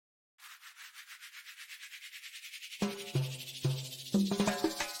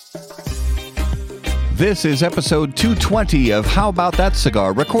This is episode 220 of How About That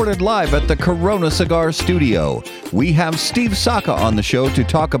Cigar, recorded live at the Corona Cigar Studio. We have Steve Saka on the show to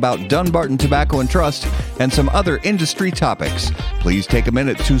talk about Dunbarton Tobacco and Trust and some other industry topics. Please take a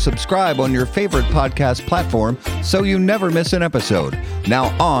minute to subscribe on your favorite podcast platform so you never miss an episode.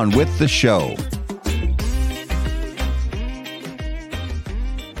 Now on with the show.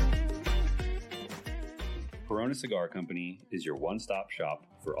 Corona Cigar Company is your one-stop shop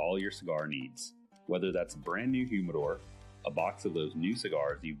for all your cigar needs. Whether that's a brand new humidor, a box of those new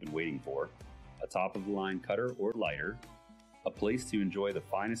cigars you've been waiting for, a top-of-the-line cutter or lighter, a place to enjoy the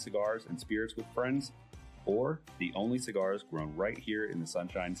finest cigars and spirits with friends, or the only cigars grown right here in the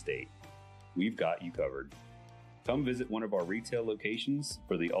Sunshine State, we've got you covered. Come visit one of our retail locations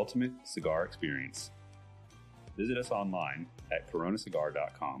for the ultimate cigar experience. Visit us online at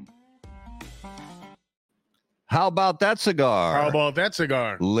coronacigar.com. How about that cigar? How about that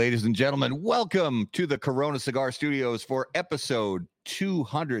cigar? Ladies and gentlemen, welcome to the Corona Cigar Studios for episode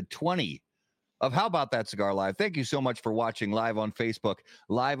 220 of How About That Cigar Live. Thank you so much for watching live on Facebook,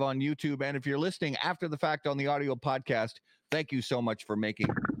 live on YouTube, and if you're listening after the fact on the audio podcast, thank you so much for making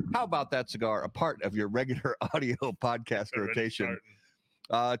How About That Cigar a part of your regular audio podcast rotation.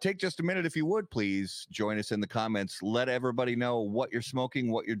 Take just a minute, if you would, please join us in the comments. Let everybody know what you're smoking,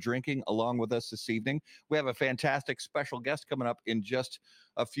 what you're drinking, along with us this evening. We have a fantastic special guest coming up in just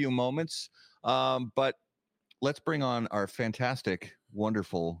a few moments. But let's bring on our fantastic,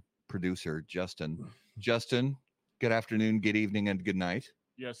 wonderful producer, Justin. Justin, good afternoon, good evening, and good night.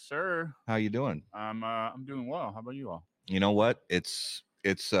 Yes, sir. How you doing? I'm doing well. How about you all? You know what? It's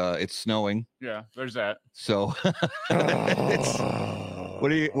snowing. Yeah, there's that. So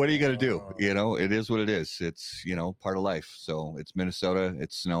what are you gonna do? You know, it is what it is. It's, you know, part of life. So it's Minnesota,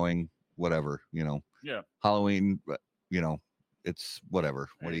 it's snowing, whatever, you know. Yeah. Halloween, you know, it's whatever.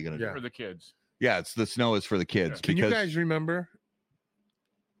 What are you gonna do? For the kids. Yeah, it's the snow is for the kids. Can you guys remember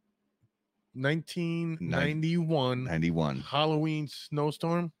 1991 Halloween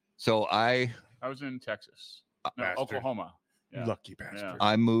snowstorm? So I was in Texas. No, Oklahoma. Yeah. Lucky bastard. Yeah.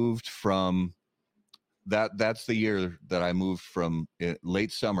 I moved from that's the year that I moved from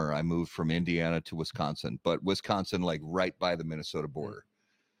late summer. I moved from Indiana to Wisconsin, but Wisconsin, like right by the Minnesota border.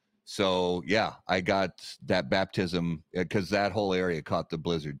 So yeah, I got that baptism because that whole area caught the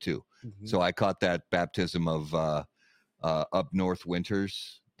blizzard too. Mm-hmm. So I caught that baptism of up north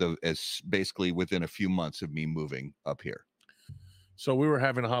winters, as basically within a few months of me moving up here. So we were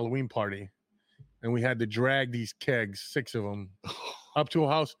having a Halloween party, and we had to drag these kegs, 6 of them, up to a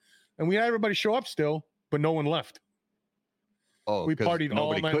house, and we had everybody show up still, but no one left. Oh, we partied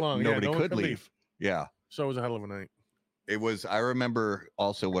all night long. Nobody could leave. Yeah. So it was a hell of a night. It was. I remember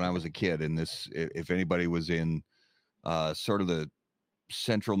also when I was a kid, and this, if anybody was in sort of the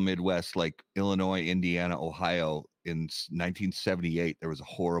central Midwest, like Illinois, Indiana, Ohio, in 1978, there was a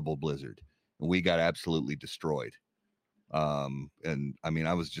horrible blizzard, and we got absolutely destroyed. And I mean,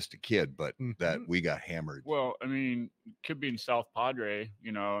 I was just a kid, but that we got hammered. Well, I mean, could be in South Padre,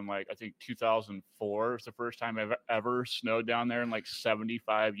 you know, and like I think 2004 was the first time I've ever snowed down there in like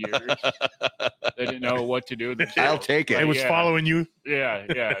 75 years. They didn't know what to do with the snow. I'll take it. It was following you. Yeah.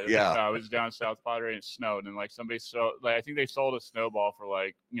 Yeah. I was down South Padre and it snowed, and like somebody sold, like I think they sold a snowball for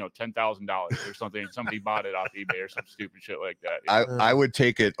like, you know, $10,000 or something. Somebody bought it off eBay or some stupid shit like that. I would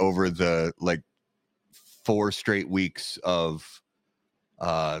take it over the like 4 straight weeks of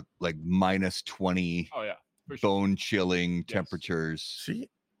like minus 20 bone chilling temperatures. See,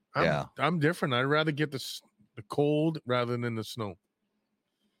 I'm different. I'd rather get the cold rather than the snow.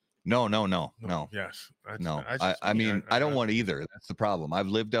 No. Yes. I mean, I don't want either. That's the problem. I've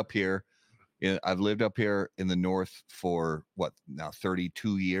lived up here in the north for what now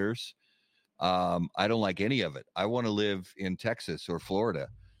 32 years. I don't like any of it. I want to live in Texas or Florida.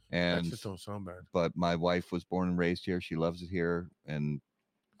 And that just don't sound bad. But my wife was born and raised here. She loves it here, and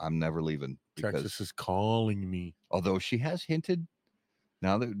I'm never leaving. Texas is calling me. Although she has hinted,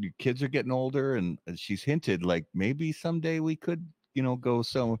 now that your kids are getting older, and she's hinted like maybe someday we could, you know, go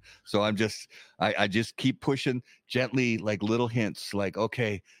so. So I just keep pushing gently, like little hints, like,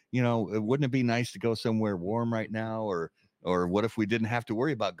 okay, you know, wouldn't it be nice to go somewhere warm right now, or what if we didn't have to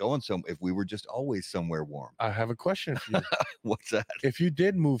worry about going if we were just always somewhere warm? I have a question for you. What's that? If you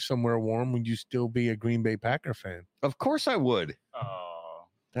did move somewhere warm, would you still be a Green Bay Packer fan? Of course I would. Oh,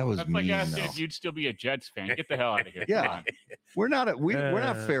 that was that's mean, like asking if you'd still be a Jets fan. Get the hell out of here. Yeah, we're not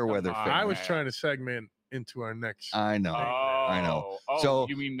fair weather fans. I was trying to segment into our next. I know. Oh, so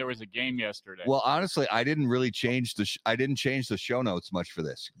you mean there was a game yesterday? Well, honestly, I didn't really change the show notes much for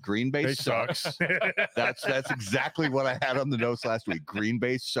this. Green Bay sucks. That's exactly what I had on the notes last week. Green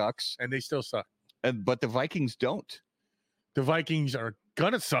Bay sucks, and they still suck. But the Vikings don't. The Vikings are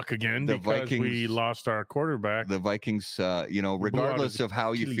gonna suck again because we lost our quarterback. The Vikings, regardless of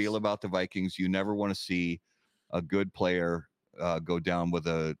how you feel about the Vikings, you never want to see a good player go down with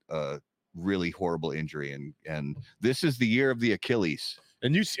a really horrible injury. And this is the year of the Achilles.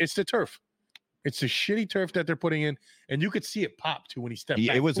 And it's the turf. It's a shitty turf that they're putting in, and you could see it pop too when he stepped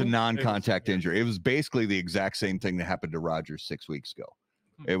back. It was a non-contact injury. It was basically the exact same thing that happened to Rodgers 6 weeks ago.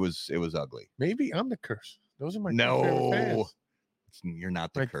 It was ugly. Maybe I'm the curse. Those are my two favorite fans. You're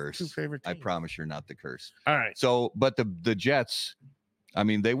not the curse. Two favorite teams. I promise you're not the curse. All right. So, but the Jets, I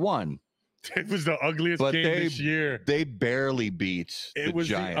mean, they won. It was the ugliest game this year. They barely beat the Giants. It was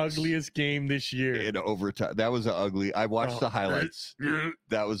the ugliest game this year. In overtime. That was an ugly. I watched the highlights.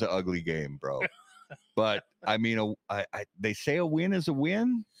 That was an ugly game, bro. But I mean, they say a win is a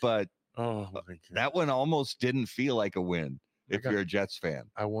win, but that one almost didn't feel like a win if you're a Jets fan.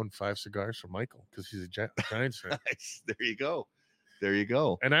 I won 5 cigars from Michael because he's a Giants fan. Nice. There you go. There you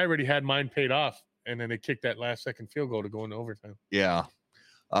go. And I already had mine paid off, and then they kicked that last second field goal to go into overtime. Yeah.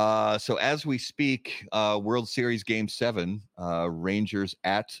 So as we speak, World Series Game 7, Rangers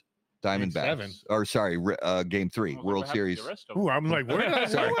at Diamondbacks. Game 3, World Series. Ooh, I'm like, where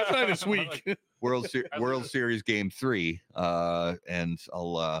was I this week? World Series Game 3, and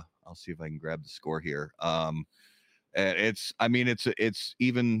I'll see if I can grab the score here. It's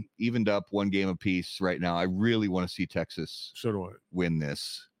evened up 1 game apiece right now. I really want to see Texas win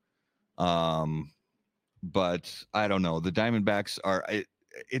this. But I don't know. The Diamondbacks are.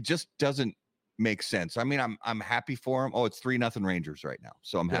 It just doesn't make sense. I mean, I'm happy for them. Oh, it's 3-0 Rangers right now,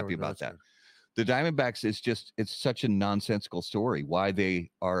 so I'm happy about that. Good. The Diamondbacks it's such a nonsensical story why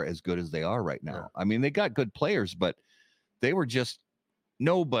they are as good as they are right now. Yeah. I mean, they got good players, but they were just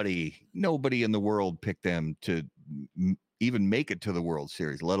nobody in the world picked them to even make it to the World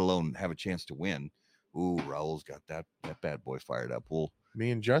Series, let alone have a chance to win. Ooh, Raul's got that bad boy fired up.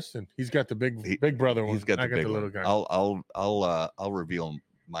 Me and Justin, he's got the big brother one. He's got the big little guy. I'll reveal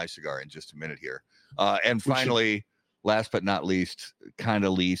my cigar in just a minute here. And finally, last but not least,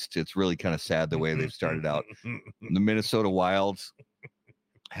 it's really kind of sad the way they've started out. The Minnesota Wilds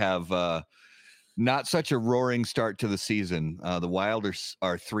have not such a roaring start to the season. The Wild are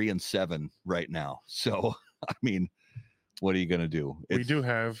 3-7 right now. So I mean, what are you going to do? We do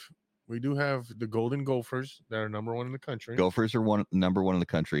have the Golden Gophers that are number 1 in the country. Gophers are number 1 in the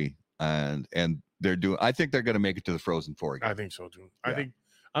country, and they're doing. I think they're going to make it to the Frozen Four again. I think so too. Yeah. I think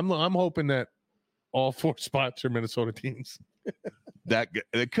I'm hoping that all 4 spots are Minnesota teams. That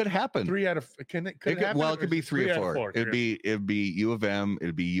it could happen. 3 out of it could be 3 or 4. It'd be U of M.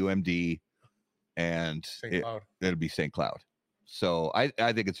 It'd be UMD, and it'd be St. Cloud. So I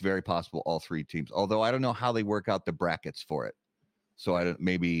think it's very possible all 3 teams. Although I don't know how they work out the brackets for it. So I don't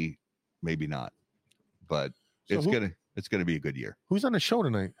maybe not, but it's gonna be a good year. Who's on the show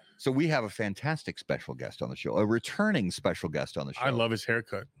tonight? So we have a fantastic special guest on the show, a returning special guest on the show. I love his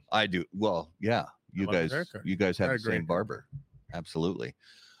haircut. I do. Well, yeah, you guys have the same barber. Absolutely.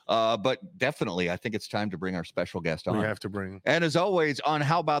 But definitely, I think it's time to bring our special guest on. We have to bring. And as always, on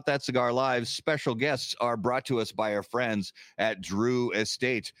How About That Cigar Live, special guests are brought to us by our friends at Drew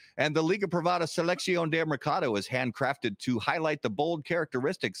Estate. And the Liga Privada Selección de Mercado is handcrafted to highlight the bold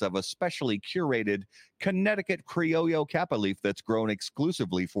characteristics of a specially curated Connecticut Criollo Capa leaf that's grown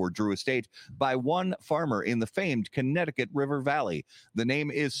exclusively for Drew Estate by one farmer in the famed Connecticut River Valley. The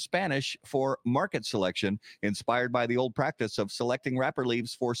name is Spanish for market selection, inspired by the old practice of selecting wrapper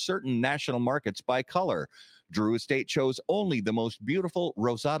leaves for certain national markets by color. Drew Estate chose only the most beautiful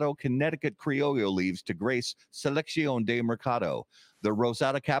Rosado Connecticut Criollo leaves to grace Selección de Mercado. The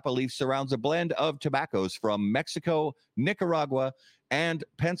Rosada Capa leaf surrounds a blend of tobaccos from Mexico, Nicaragua, and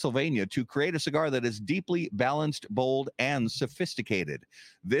Pennsylvania to create a cigar that is deeply balanced, bold, and sophisticated.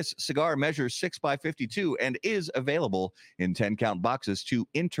 This cigar measures 6x52 and is available in 10-count boxes to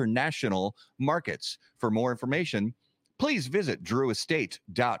international markets. For more information, please visit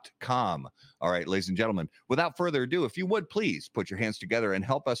drewestate.com. All right, ladies and gentlemen, without further ado, if you would please put your hands together and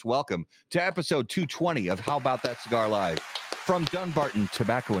help us welcome to episode 220 of How About That Cigar Live, from Dunbarton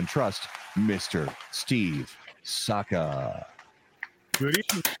Tobacco and Trust, Mr. Steve Saka. Good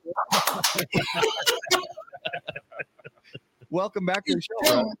evening. Welcome back to the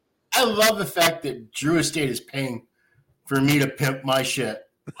show, bro. I love the fact that Drew Estate is paying for me to pimp my shit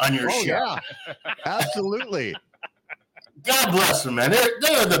on your show. Yeah, absolutely. God bless them, man.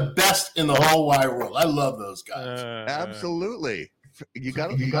 They're the best in the whole wide world. I love those guys. Absolutely. You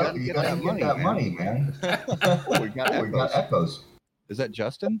gotta get that money, man. We got echoes. Is that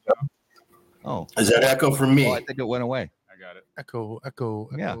Justin? Oh, is that echo from me? Oh, I think it went away. I got at it. Echo.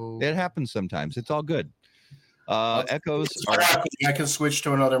 Yeah, it happens sometimes. It's all good. Echoes are. I can switch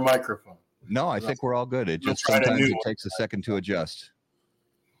to another microphone. No, I think we're all good. It We'll just try to sometimes do it takes a second to adjust.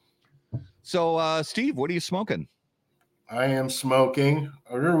 So, Steve, what are you smoking? I am smoking.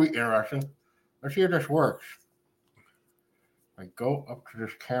 Oh, really interesting. Let's see if this works. I go up to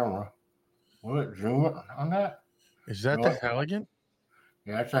this camera. Will it zoom it on that? Is that No. the Halligan?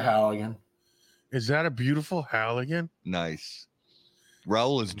 Yeah, it's a Halligan. Is that a beautiful Halligan? Nice.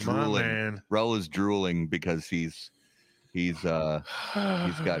 Raul is My drooling. man. Raul is drooling because he's got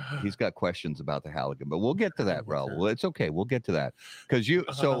questions about the Halligan, but we'll get to that, Raul. Well, it's okay. We'll get to that because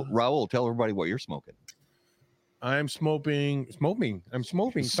so Raul, tell everybody what you're smoking. I'm smoking. I'm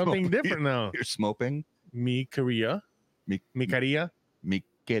smoking something different now. You're smoking Mi Korea. Mi Korea. Mi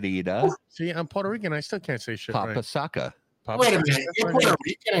querida See, I'm Puerto Rican. I still can't say shit Papa right. Saka. Papa Wait a Saka. minute. You're Puerto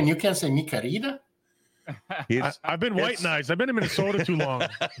Rican and you can't say mi querida? I've been white-niced. I've been in Minnesota too long.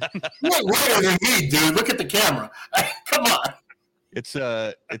 You're whiter than me, dude. Look at the camera. Come on. It's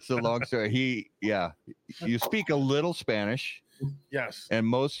a long story. You speak a little Spanish, Yes. and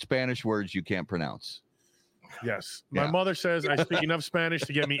most Spanish words you can't pronounce. Yes. My Yeah. mother says I speak enough Spanish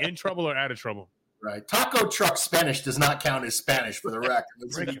to get me in trouble or out of trouble. Right. Taco truck Spanish does not count as Spanish for the record.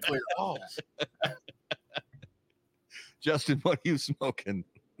 Let's be clear. Justin, what are you smoking?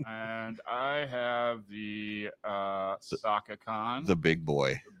 And I have the Saka Khan, The big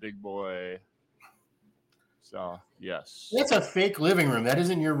boy. the big boy. So yes, That's a fake living room. That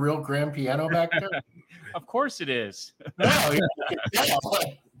isn't your real grand piano back there? of course it is. No.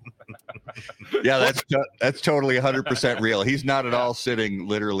 Yeah, that's totally 100% real. He's not at all sitting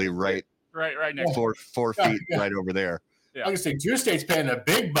literally right Right next. four feet right over there. Yeah. Like I say, Drew State's paying the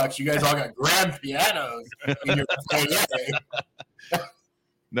big bucks. You guys all got grand pianos in your foyer.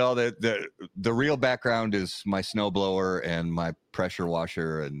 No, the real background is my snowblower and my pressure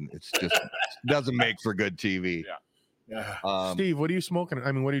washer, and it's just doesn't make for good TV. Yeah. Yeah. Steve, what are you smoking?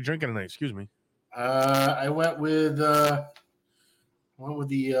 I mean, what are you drinking tonight? Excuse me. I went with the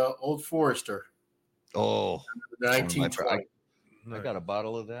Old Forester, Oh, the 1920 I got a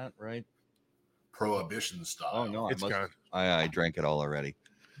bottle of that, right? Prohibition style. Oh no, It's gone. I drank it all already.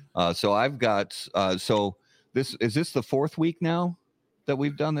 So I've got so this is the fourth week now that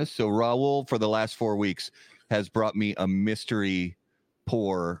we've done this. So Raul for the last 4 weeks has brought me a mystery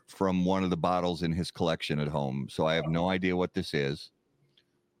pour from one of the bottles in his collection at home. So I have no idea what this is.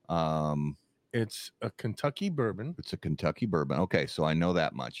 It's a Kentucky bourbon. It's a Kentucky bourbon. Okay, so I know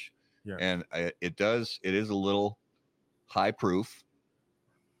that much. Yeah. And it is a little high proof.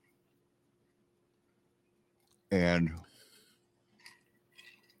 And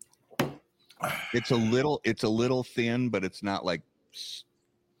it's a little thin, but it's not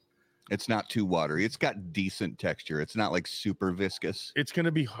too watery. It's got decent texture. It's not like super viscous, It's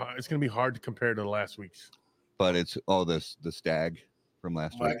gonna be hard. It's gonna be hard to compare to last week's. but it's the stag from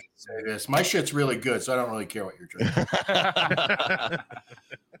last I week. can say this. My shit's really good, so I don't really care what you're drinking.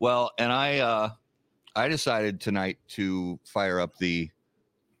 Well, and I decided tonight to fire up the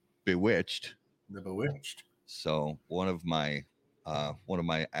Bewitched. The Bewitched. So one of my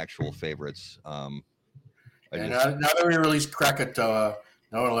actual favorites. And now that we released Krakatoa,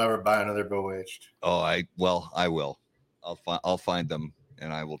 no one will ever buy another Bewitched. I will. I'll find them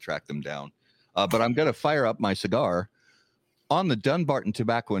and I will track them down. But I'm gonna fire up my cigar on the Dunbarton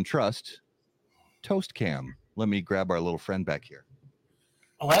Tobacco and Trust toast cam. Let me grab our little friend back here.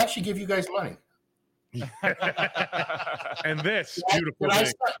 Oh, I actually give you guys money. And this beautiful Did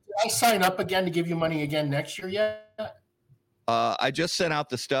thing. I sign up again to give you money again next year yet? I just sent out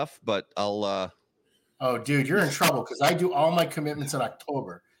the stuff, but I'll. Oh, dude, you're in trouble because I do all my commitments in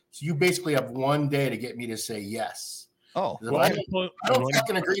October. So you basically have 1 day to get me to say yes. Oh, 'Cause if I don't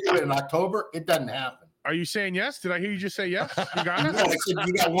fucking agree to it in October, it doesn't happen. Are you saying yes? Did I hear you just say yes? You got No, it. I said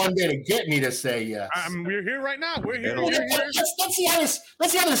you got 1 day to get me to say yes. We're here right now. We're here. It'll- We're here. Let's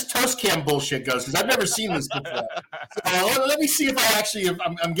see how this toast cam bullshit goes because I've never seen this before. So let me see if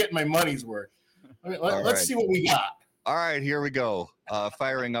I'm getting my money's worth. Let's right. see what we got. all right, here we go.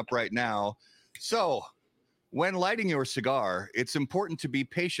 Firing up right now. So, when lighting your cigar, it's important to be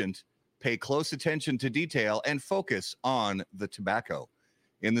patient, pay close attention to detail, and focus on the tobacco.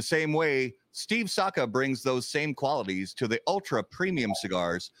 In the same way, Steve Saka brings those same qualities to the ultra premium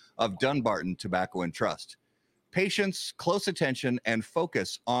cigars of Dunbarton Tobacco and Trust. Patience, close attention, and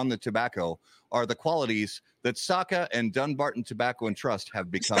focus on the tobacco are the qualities that Saka and Dunbarton Tobacco and Trust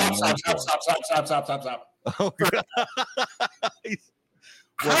have become known for. Stop. Oh, God.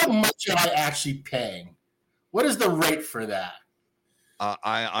 How much am I actually paying? What is the rate for that?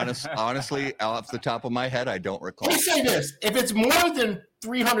 Honestly, off the top of my head, I don't recall. Let me say this: if it's more than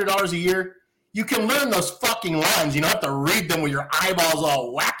 $300 a year, you can learn those fucking lines. You don't have to read them with your eyeballs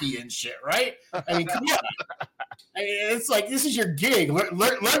all wacky and shit, right? I mean, come on. I mean, it's like this is your gig.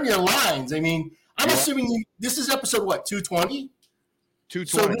 Learn your lines. I mean, I'm assuming this is episode what, 220? 220.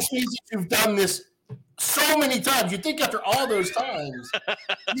 So this means that you've done this so many times. You think after all those times,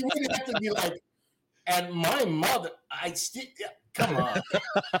 you wouldn't have to be like, and my mother, come on.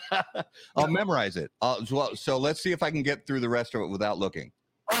 I'll memorize it. So let's see if I can get through the rest of it without looking.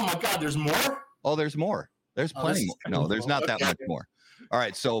 Oh my God, there's more? Oh, there's more. There's plenty more. No, there's not that much more. All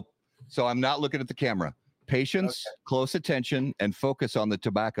right, so I'm not looking at the camera. Patience, close attention, and focus on the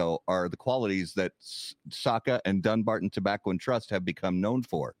tobacco are the qualities that Saka and Dunbarton Tobacco and Trust have become known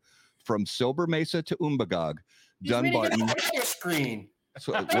for. From Sober Mesa to Umbagog, Dunbarton. Your screen.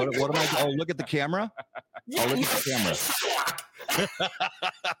 So what am I? Oh, look at the camera. Yeah, look at the camera.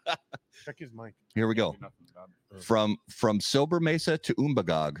 Check his mic. Here we go. From Sober Mesa to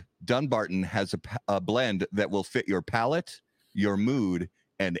Umbagog, Dunbarton has a blend that will fit your palate, your mood,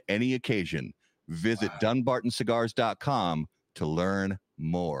 and any occasion. Visit DunbartonCigars.com to learn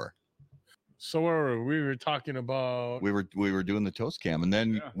more. So we were talking about we were doing the toast cam, and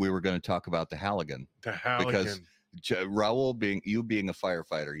then we were going to talk about the Halligan. The Halligan. Because Raul, being a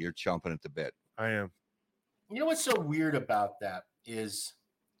firefighter, you're chomping at the bit. I am. You know what's so weird about that is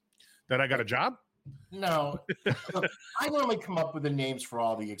that I got a job? No. Look, I normally come up with the names for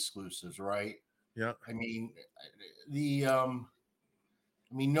all the exclusives, right? Yeah. I mean,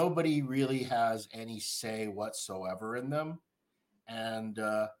 nobody really has any say whatsoever in them. And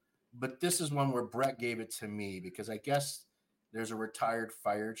but this is one where Brett gave it to me because I guess there's a retired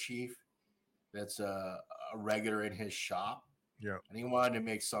fire chief that's a regular in his shop. Yeah. And he wanted to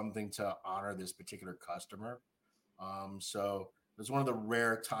make something to honor this particular customer. So it was one of the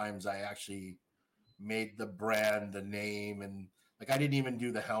rare times I actually made the brand, the name, and like I didn't even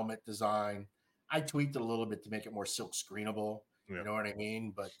do the helmet design. I tweaked it a little bit to make it more silk screenable. Yeah. You know what I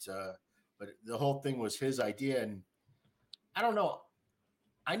mean? But the whole thing was his idea, and I don't know.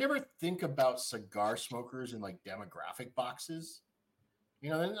 I never think about cigar smokers in like demographic boxes. You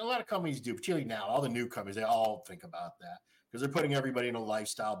know, and a lot of companies do, particularly now. All the new companies, they all think about that because they're putting everybody in a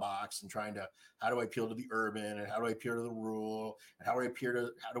lifestyle box and trying to, how do I appeal to the urban and how do I appeal to the rural and how do I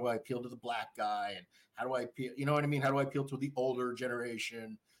appeal to the black guy and how do I appeal, you know what I mean? How do I appeal to the older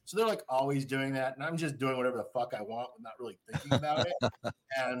generation? So they're like always doing that, and I'm just doing whatever the fuck I want, not really thinking about it.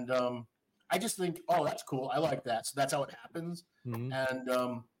 And I just think, oh, that's cool. I like that. So that's how it happens. Mm-hmm.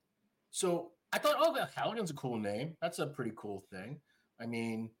 And so I thought, oh, Halligan's a cool name. That's a pretty cool thing. I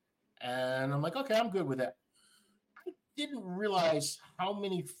mean, and I'm like, okay, I'm good with that. I didn't realize how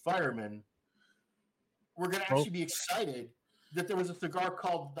many firemen were going to actually be excited that there was a cigar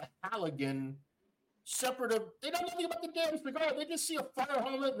called the Halligan. Separate of, they don't know anything about the damn cigar. They just see a fire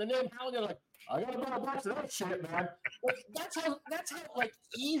helmet and the name Halligan, like, I gotta buy a box of that shit, man. Well, that's how like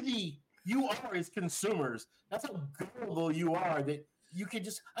easy you are as consumers. That's how gullible you are that you could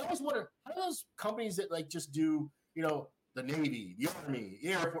just. I always wonder how do those companies that like just do, you know, the Navy, the Army, the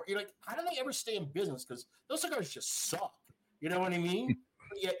Air Force, you're like, how do they ever stay in business? Because those cigars just suck. You know what I mean?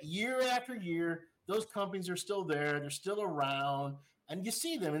 But yet year after year, those companies are still there. They're still around. And you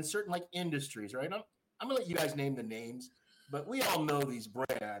see them in certain like industries, right? I'm going to let you guys name the names, but we all know these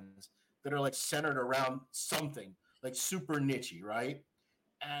brands that are like centered around something like super niche-y, right?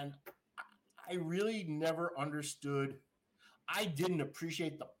 And I really never understood. I didn't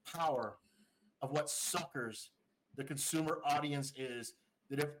appreciate the power of what suckers the consumer audience is.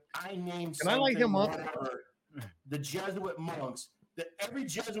 That if I name something, whatever, the Jesuit monks, that every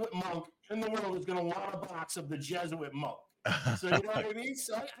Jesuit monk in the world is going to want a box of the Jesuit monk. So you know what I mean?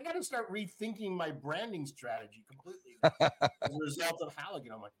 So I got to start rethinking my branding strategy completely as a result of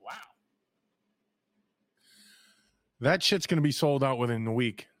Halligan. I'm like, wow. That shit's going to be sold out within a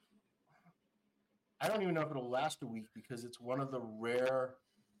week. I don't even know if it'll last a week because it's one of the rare.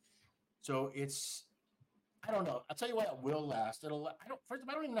 So it's, I don't know. I'll tell you what, it will last. I don't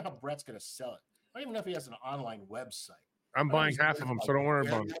even know how Brett's going to sell it. I don't even know if he has an online website. I'm buying half of them, so don't worry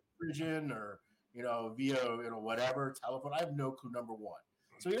about it. Or, you know, via, you know, whatever, telephone. I have no clue, number one.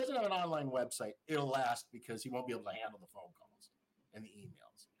 So he doesn't have an online website. It'll last because he won't be able to handle the phone calls and the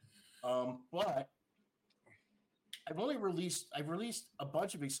emails. But I've released a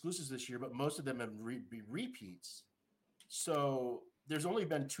bunch of exclusives this year, but most of them have been repeats. So there's only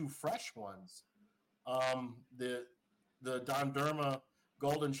been 2 fresh ones. The Don Derma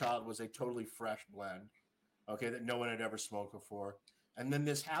Golden Child was a totally fresh blend, okay, that no one had ever smoked before. And then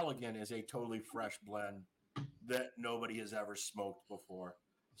this Halligan is a totally fresh blend that nobody has ever smoked before.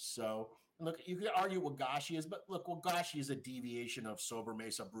 So look, you could argue what Wagashi is, but look, Wagashi is a deviation of Sober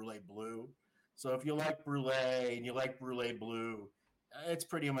Mesa Brulee Blue. So if you like Brulee and you like Brulee Blue, it's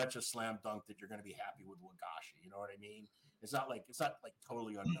pretty much a slam dunk that you're going to be happy with Wagashi. You know what I mean? It's not like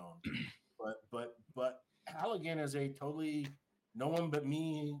totally unknown, but Halligan is a totally no one but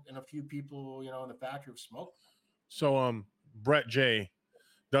me and a few people, in the factory have smoked. So Brett J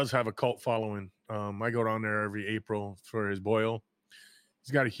does have a cult following. I go down there every April for his boil.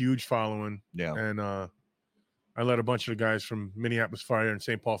 He's got a huge following. Yeah. And I let a bunch of the guys from Minneapolis Fire and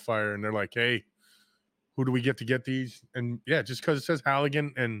St. Paul Fire, and they're like, hey, who do we get to get these? And yeah, just because it says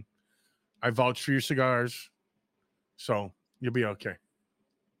Halligan and I vouch for your cigars. So you'll be okay.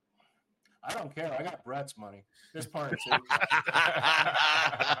 I don't care. I got Brett's money. This part too.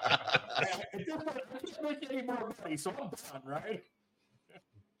 I can't make any more money, so I'm done, right?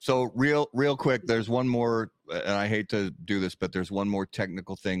 So real quick, there's one more, and I hate to do this, but there's one more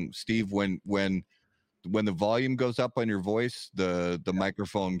technical thing. Steve, when the volume goes up on your voice, the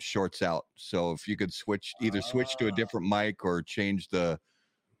microphone shorts out. So if you could switch to a different mic or change the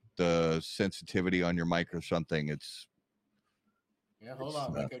sensitivity on your mic or something, it's. Yeah, hold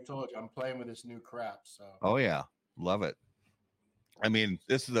on. Like I told you, I'm playing with this new crap. So. Oh yeah, love it. I mean,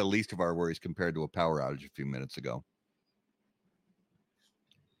 this is the least of our worries compared to a power outage a few minutes ago.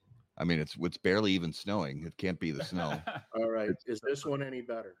 I mean, it's barely even snowing. It can't be the snow. All right, is this one any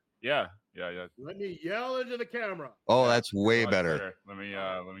better? Yeah. Let me yell into the camera. Oh, that's way better. Let me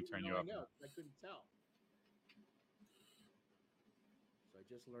turn you up. I couldn't tell. So I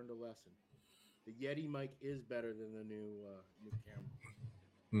just learned a lesson. The Yeti mic is better than the new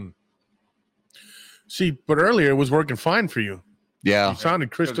camera. See, but earlier it was working fine for you. Yeah, you sounded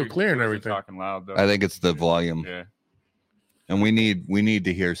crystal clear and everything. Talking loud, though. I think it's the volume. Yeah. And we need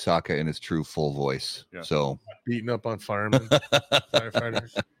to hear Saka in his true full voice. Yeah. So beating up on firemen,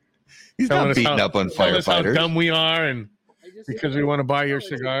 firefighters. He's not beating up on firefighters. Us how dumb we are, and because we want to buy your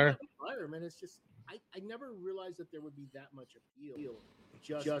cigar. Fireman, it's just I never realized that there would be that much appeal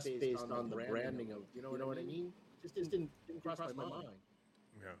just based on the branding of you know what I mean. Just didn't cross my mind.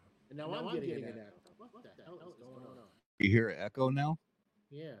 Yeah. And now I'm getting that. What the hell is going on? You hear an echo now?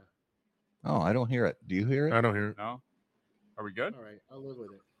 Yeah. Oh, I don't hear it. Do you hear it? I don't hear it. No. Are we good? All right, I'll live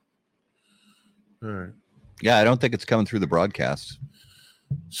with it. All right. Yeah, I don't think it's coming through the broadcast.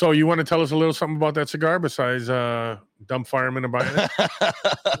 So you want to tell us a little something about that cigar besides dumb firemen and buying it?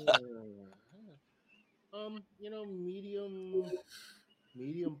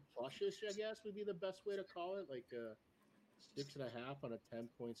 Medium plushish, I guess, would be the best way to call it. Like 6.5 on a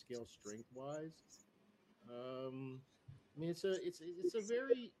 10-point scale, strength wise. I mean, it's a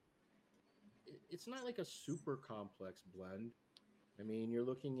very. It's not like a super complex blend. I mean, you're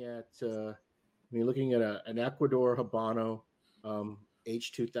looking at an Ecuador Habano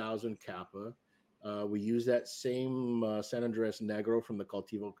H2000 Kappa. We use that same San Andres Negro from the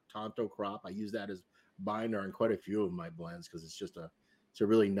Cultivo Tanto crop. I use that as binder on quite a few of my blends because it's a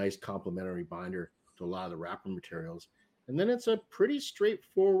really nice complementary binder to a lot of the wrapper materials. And then it's a pretty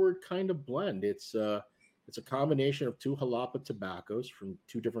straightforward kind of blend. It's a combination of two Jalapa tobaccos from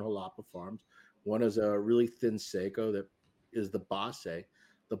two different Jalapa farms. One is a really thin Seco that is the Base.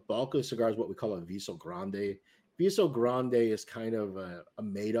 The bulk of the cigar is what we call a Viso Grande. Viso Grande is kind of a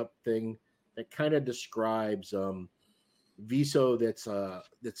made-up thing that kind of describes Viso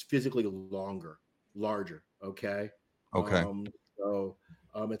that's physically larger. Okay. Okay. So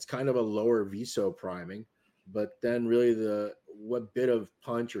it's kind of a lower Viso priming, but then really what bit of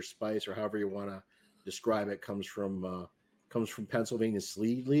punch or spice or however you want to describe it comes from Pennsylvania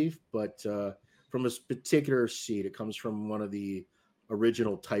sleeve leaf, but from a particular seed. It comes from one of the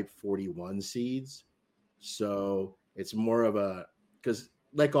original Type 41 seeds. So it's more of because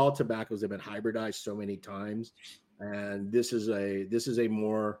like all tobaccos, they've been hybridized so many times, and this is a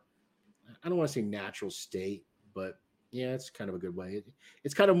more, I don't want to say natural state, but yeah, it's kind of a good way.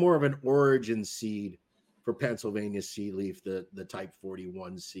 It's kind of more of an origin seed for Pennsylvania seed leaf, the Type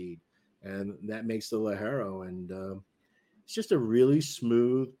 41 seed, and that makes the Ligero, and it's just a really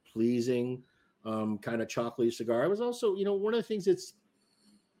smooth, pleasing kind of chocolatey cigar. I was also, one of the things it's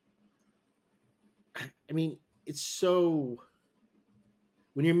so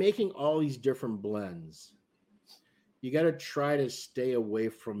when you're making all these different blends, you got to try to stay away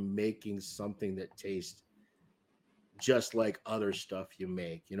from making something that tastes just like other stuff you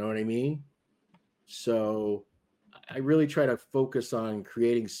make. You know what I mean? So I really try to focus on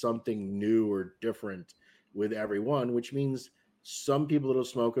creating something new or different with everyone, which means some people that'll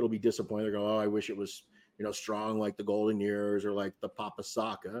smoke it'll be disappointed. They'll go, "Oh, I wish it was, strong like the Golden Years or like the Papa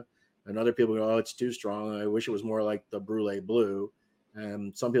Saka." and other people go, oh, it's too strong. I wish it was more like the Brulee Blue.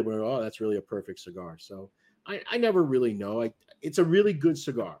 And some people go, oh, that's really a perfect cigar. So I never really know. It's a really good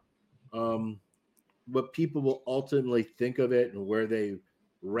cigar. What people will ultimately think of it and where they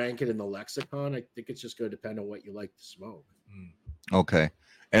rank it in the lexicon, I think it's just going to depend on what you like to smoke. Okay.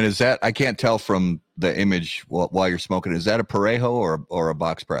 And is that, I can't tell from the image while you're smoking, is that a Parejo or a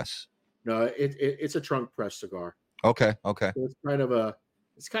box press? No, it's a trunk press cigar. Okay. So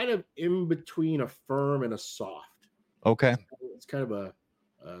it's kind of in between a firm and a soft. Okay. It's kind of a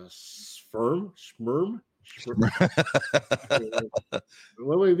firm, schmirm.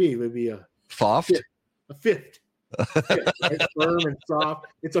 What would it be? It would be a Foft? A fifth. Right? Firm and soft.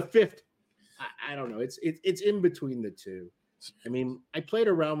 It's a fifth. I don't know. It's in between the two. I mean, I played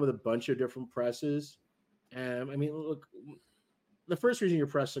around with a bunch of different presses. I mean, look, the first reason you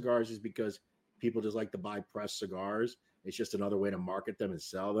press cigars is because people just like to buy pressed cigars. It's just another way to market them and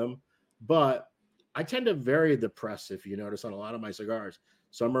sell them. But I tend to vary the press, if you notice, on a lot of my cigars.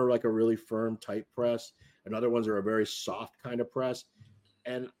 Some are like a really firm, tight press, and other ones are a very soft kind of press.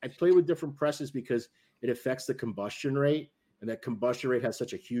 And I play with different presses because it affects the combustion rate, and that combustion rate has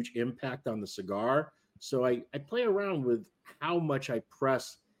such a huge impact on the cigar. So I play around with how much I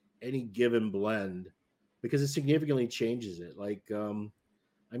press any given blend because it significantly changes it. Like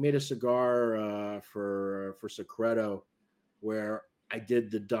I made a cigar for Secreto where I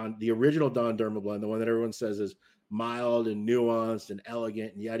did the original Don Derma blend, the one that everyone says is mild and nuanced and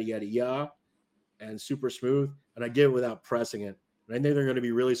elegant and yada yada yada and super smooth, and I did it without pressing it. And I think they're going to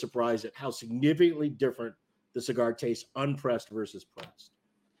be really surprised at how significantly different the cigar tastes unpressed versus pressed.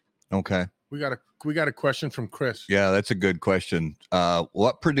 Okay. We got a question from Chris. Yeah, that's a good question.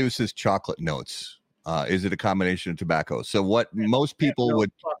 What produces chocolate notes? Is it a combination of tobacco? So what most people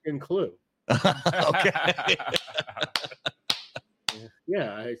would fucking clue. Okay.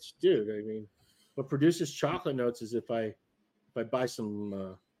 Yeah, it's dude. I mean, what produces chocolate notes is if I buy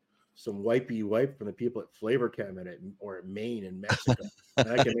some wipey wipe from the people at Flavor Cabinet or at Maine in Mexico,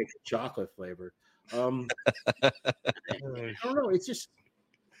 and I can make a chocolate flavor. I don't know. It's just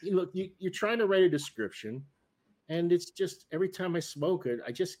you're trying to write a description, and it's just every time I smoke it,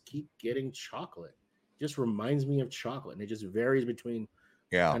 I just keep getting chocolate. It just reminds me of chocolate, and it just varies between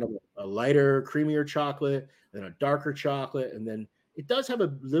kind of a lighter, creamier chocolate, then a darker chocolate, and then it does have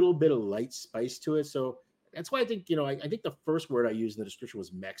a little bit of light spice to it. So that's why I think I think the first word I used in the description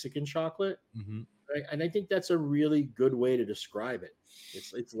was Mexican chocolate, right? And I think that's a really good way to describe it.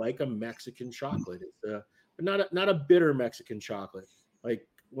 It's like a Mexican chocolate. It's but not a bitter Mexican chocolate, like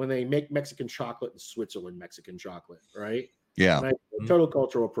when they make Mexican chocolate in Switzerland, Mexican chocolate, right? Yeah. Total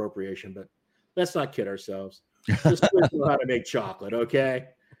cultural appropriation, but let's not kid ourselves. The Swiss know how to make chocolate, okay?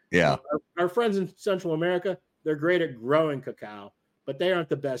 Yeah. Our friends in Central America, they're great at growing cacao, but they aren't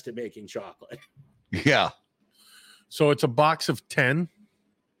the best at making chocolate. Yeah. So it's a box of 10.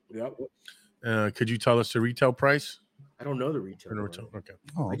 Yep. Could you tell us the retail price? I don't know the retail. Okay.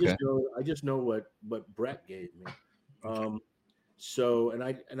 Oh, okay. I just know what Brett gave me. So and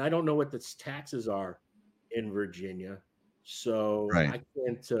I don't know what the taxes are in Virginia. So Right. I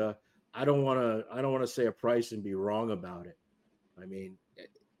can't I don't want to say a price and be wrong about it. I mean,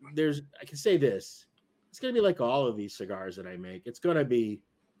 I can say this. It's going to be like all of these cigars that I make. It's going to be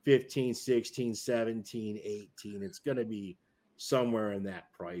 15, 16, 17, 18. It's going to be somewhere in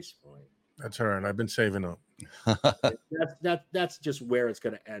that price point. That's all right. I've been saving up. That's just where it's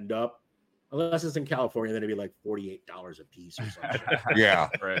going to end up. Unless it's in California, then it'd be like $48 a piece or something. Yeah.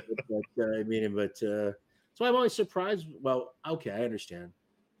 Right. But so I'm always surprised. Well, okay, I understand.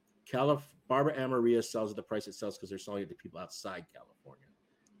 Barbara Amarilla sells at the price it sells because they're selling it to people outside California,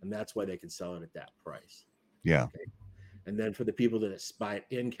 and that's why they can sell it at that price. Yeah. Okay? And then for the people that buy it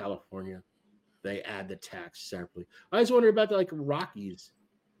in California, they add the tax separately. I always wonder about like Rockies.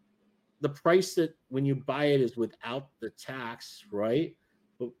 The price that when you buy it is without the tax, right?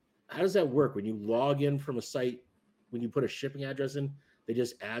 But how does that work? When you log in from a site, when you put a shipping address in, they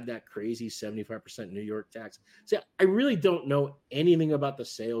just add that crazy 75% New York tax. See, I really don't know anything about the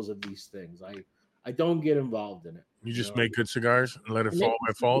sales of these things. I don't get involved in it. You just make good cigars and let it fall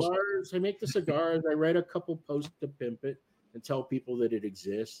where it falls? I make the cigars. I write a couple posts to pimp it and tell people that it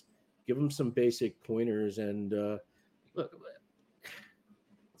exists. Give them some basic pointers. And look,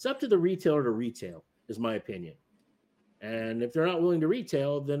 it's up to the retailer to retail, is my opinion. And if they're not willing to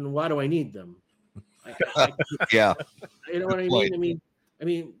retail, then why do I need them? Yeah. You know what I mean? I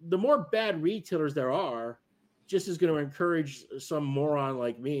mean, the more bad retailers there are, just is going to encourage some moron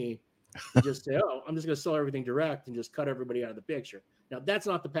like me to just say, oh, I'm just going to sell everything direct and just cut everybody out of the picture. Now, that's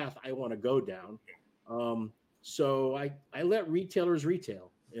not the path I want to go down. So I let retailers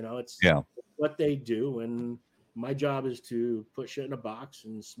retail. It's Yeah. what they do, and my job is to put shit in a box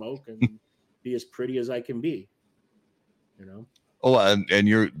and smoke and be as pretty as I can be. Oh, and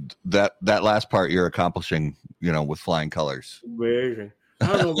you're that last part you're accomplishing, with flying colors. Amazing.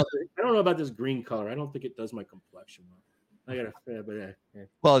 I don't know about this green color. I don't think it does my complexion well. I gotta, but yeah.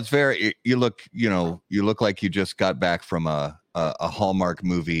 Well, it's very. You look, you look like you just got back from a Hallmark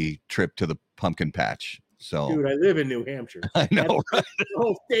movie trip to the pumpkin patch. So, Dude, I live in New Hampshire. I know, right? The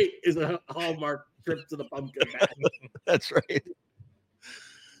whole state is a Hallmark trip to the pumpkin patch. That's right.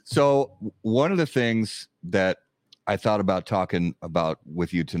 So, one of the things that I thought about talking about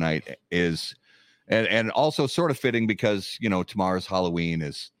with you tonight is, and also sort of fitting because tomorrow's Halloween,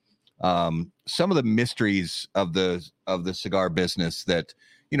 is some of the mysteries of the cigar business that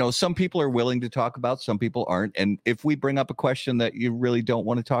some people are willing to talk about, some people aren't. And if we bring up a question that you really don't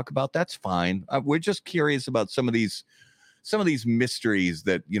want to talk about, that's fine. We're just curious about some of these mysteries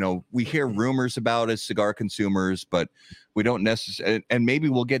that we hear rumors about as cigar consumers, but we don't necessarily. And maybe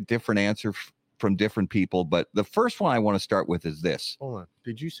we'll get different answers from different people. But the first one I want to start with is this. Hold on.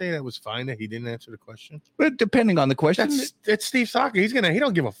 Did you say that was fine that he didn't answer the question? But depending on the question, that's Steve Saka. He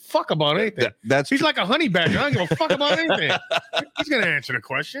don't give a fuck about anything. He's like a honey badger. I don't give a fuck about anything. He's gonna answer the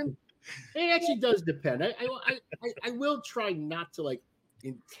question. It actually does depend. I will try not to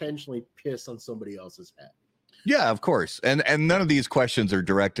intentionally piss on somebody else's head. Yeah, of course. And none of these questions are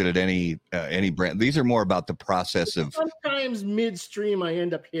directed at any brand. These are more about the process of. Sometimes midstream, I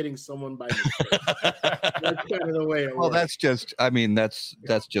end up hitting someone by mistake. That's kind of the way it works. That's just. I mean, that's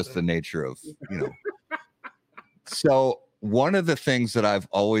just the nature of So one of the things that I've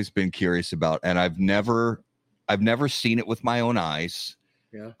always been curious about, and I've never seen it with my own eyes.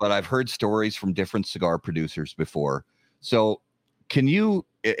 Yeah. But I've heard stories from different cigar producers before. So can you,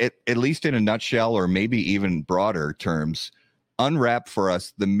 at least in a nutshell, or maybe even broader terms, unwrap for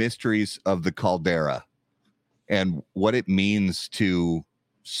us the mysteries of the caldera and what it means to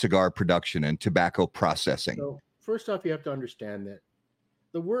cigar production and tobacco processing? So first off, you have to understand that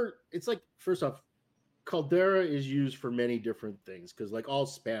the word, it's like, first off, caldera is used for many different things because like all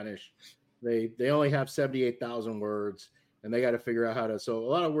Spanish, they only have 78,000 words and they got to figure out how to, so a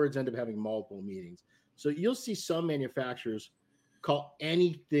lot of words end up having multiple meanings. So you'll see some manufacturers call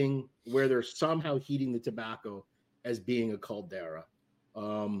anything where they're somehow heating the tobacco as being a caldera.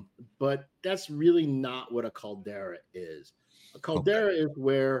 But that's really not what a caldera is. A caldera is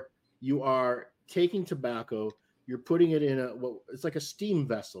where you are taking tobacco, you're putting it in it's like a steam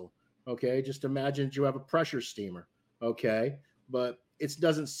vessel. Okay. Just imagine you have a pressure steamer. Okay. But it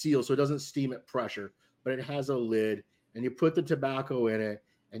doesn't seal, so it doesn't steam at pressure, but it has a lid, and you put the tobacco in it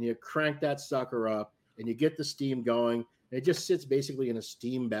and you crank that sucker up and you get the steam going. It just sits basically in a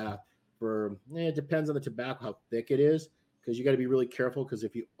steam bath for, it depends on the tobacco, how thick it is, because you got to be really careful, because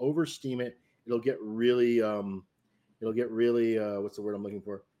if you over steam it, it'll get really, what's the word I'm looking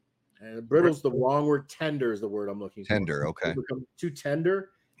for? Brittle's the wrong word. Tender is the word I'm looking for. Tender, okay. It'll become too tender.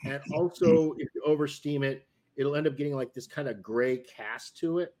 And also, if you over steam it, it'll end up getting like this kind of gray cast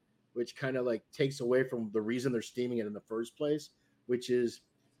to it, which kind of like takes away from the reason they're steaming it in the first place, which is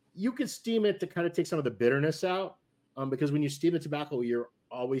you can steam it to kind of take some of the bitterness out. Because when you steam the tobacco, you're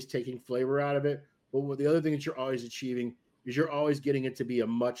always taking flavor out of it. But the other thing that you're always achieving is you're always getting it to be a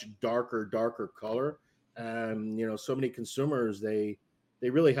much darker color. And, so many consumers, they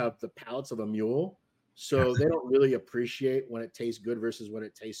really have the palates of a mule. So they don't really appreciate when it tastes good versus when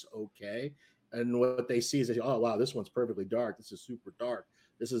it tastes okay. And what they see is, they say, oh, wow, this one's perfectly dark. This is super dark.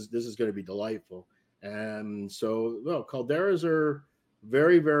 This is going to be delightful. And so, calderas are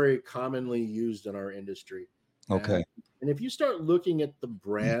very, very commonly used in our industry. Okay. And if you start looking at the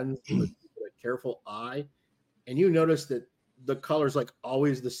brands with a careful eye, and you notice that the color's like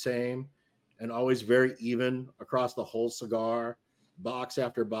always the same and always very even across the whole cigar, box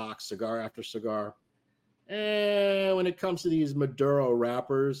after box, cigar after cigar. And when it comes to these Maduro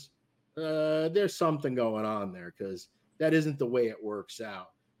wrappers, there's something going on there, because that isn't the way it works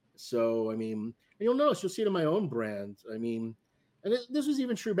out. So, I mean, and you'll notice, you'll see it in my own brand. I mean, and this was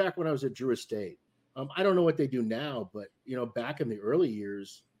even true back when I was at Drew Estate. I don't know what they do now, but back in the early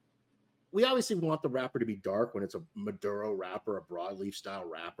years, we obviously want the wrapper to be dark when it's a Maduro wrapper, a broadleaf style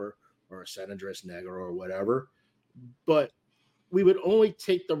wrapper, or a San Andres Negro or whatever. But we would only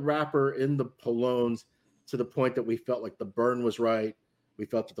take the wrapper in the Polones to the point that we felt like the burn was right, we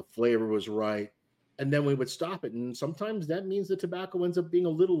felt that the flavor was right, and then we would stop it. And sometimes that means the tobacco ends up being a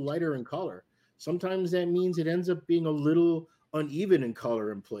little lighter in color. Sometimes that means it ends up being a little uneven in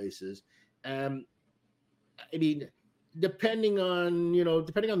color in places. I mean, depending on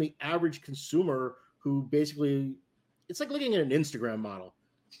the average consumer, who basically, it's like looking at an Instagram model.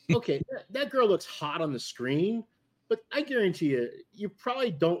 okay, that girl looks hot on the screen, but I guarantee you, you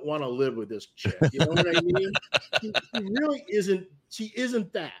probably don't want to live with this chick. You know what I mean? She really isn't. She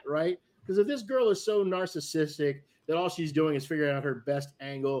isn't that, right? Because if this girl is so narcissistic that all she's doing is figuring out her best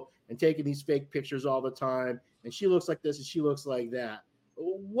angle and taking these fake pictures all the time, and she looks like this and she looks like that,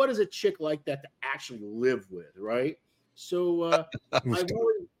 what is a chick like that to actually live with, right? So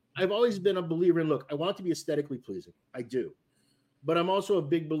I've always been a believer in, look, I want it to be aesthetically pleasing. I do. But I'm also a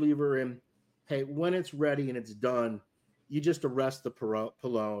big believer in, hey, when it's ready and it's done, you just arrest the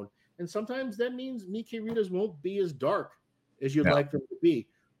cologne. And sometimes that means Mickey Ritas won't be as dark as you'd like them to be,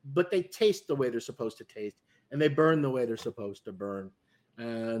 but they taste the way they're supposed to taste, and they burn the way they're supposed to burn.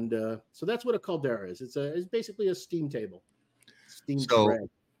 And so that's what a caldera is. It's basically a steam table. So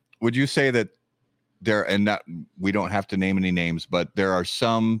would you say that there, and not, we don't have to name any names, but there are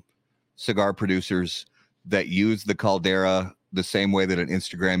some cigar producers that use the caldera the same way that an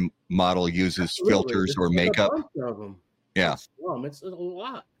Instagram model uses filters or makeup? Yeah. It's a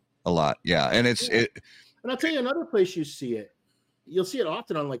lot. A lot. Yeah. And and I'll tell you another place you see it. You'll see it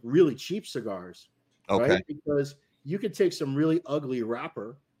often on like really cheap cigars. Okay. Right? Because you could take some really ugly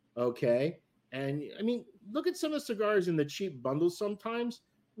wrapper. Okay. And I mean, look at some of the cigars in the cheap bundles sometimes.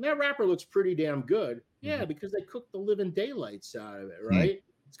 And that wrapper looks pretty damn good. Yeah, because they cook the living daylights out of it, right?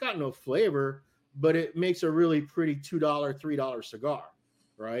 It's got no flavor, but it makes a really pretty $2, $3 cigar,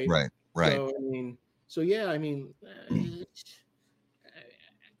 right? Right. So I mean,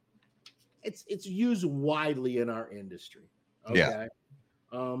 it's used widely in our industry. Okay.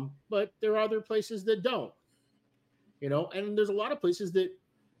 Yeah. But there are other places that don't, and there's a lot of places that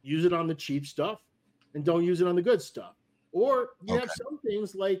use it on the cheap stuff and don't use it on the good stuff. Or you have some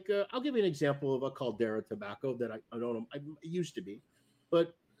things like, I'll give you an example of a Caldera tobacco that I don't know, I used to be,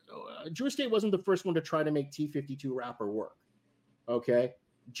 but Drew Estate wasn't the first one to try to make T52 wrapper work. Okay.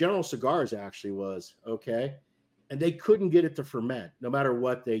 General Cigars actually was. Okay. And they couldn't get it to ferment no matter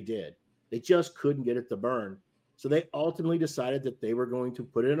what they did. They just couldn't get it to burn. So they ultimately decided that they were going to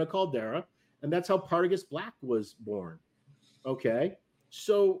put it in a Caldera. And that's how Partagas Black was born. Okay.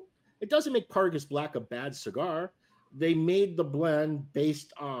 So it doesn't make Partagas Black a bad cigar. They made the blend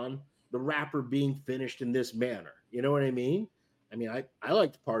based on the wrapper being finished in this manner. You know what I mean? I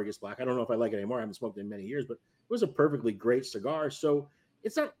liked Partagas Black. I don't know if I like it anymore. I haven't smoked it in many years, but it was a perfectly great cigar. So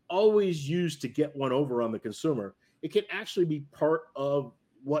it's not always used to get one over on the consumer. It can actually be part of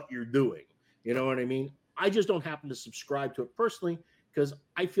what you're doing. You know what I mean? I just don't happen to subscribe to it personally because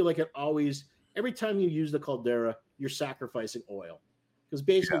I feel like every time you use the Caldera, you're sacrificing oil. Because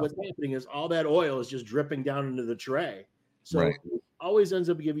basically what's happening is all that oil is just dripping down into the tray. So it always ends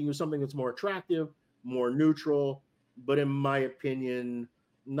up giving you something that's more attractive, more neutral, but in my opinion,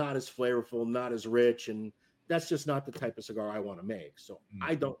 not as flavorful, not as rich. And that's just not the type of cigar I want to make. So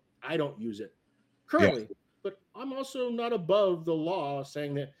I don't use it currently, but I'm also not above the law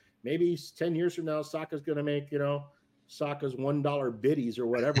saying that maybe 10 years from now, Saka's going to make, Saka's $1 biddies or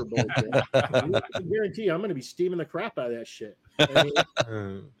whatever. I guarantee you, I'm going to be steaming the crap out of that shit.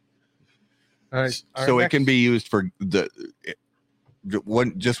 So it can be used for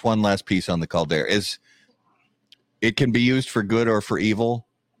one last piece on the Caldera is it can be used for good or for evil.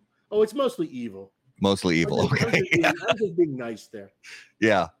 Oh, it's mostly evil. Mostly evil. Okay. I'm just being nice there.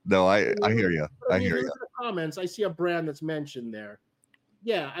 Yeah. No, I hear you. I hear you. In the comments, I see a brand that's mentioned there.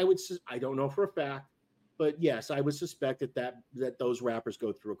 Yeah, I don't know for a fact, but yes, I would suspect that those wrappers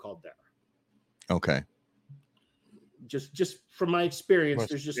go through a Caldera. Okay. Just from my experience,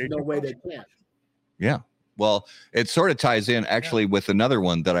 there's just no way they can't. Yeah. Well, it sort of ties in actually with another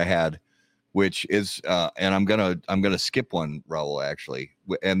one that I had, which is, and I'm gonna skip one, Raul, actually,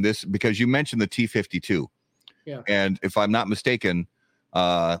 and this because you mentioned the T52. Yeah. And if I'm not mistaken,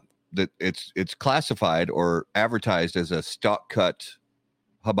 that it's classified or advertised as a stock cut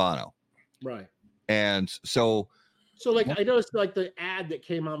Habano. Right. And so like I noticed like the ad that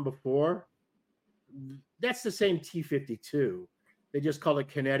came on before, that's the same T52. They just call it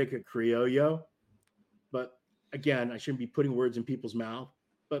Connecticut Criollo. But again, I shouldn't be putting words in people's mouth,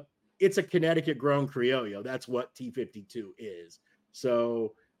 but it's a Connecticut grown Criollo. That's what T52 is.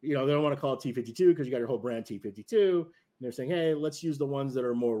 So, they don't want to call it T52 because you got your whole brand T52. And they're saying, hey, let's use the ones that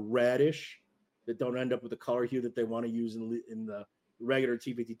are more reddish, that don't end up with the color hue that they want to use in the regular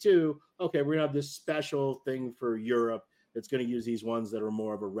T52. Okay, we're going to have this special thing for Europe that's going to use these ones that are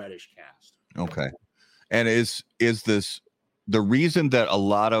more of a reddish cast. Okay. And is this the reason that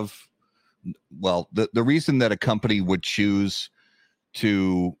the reason that a company would choose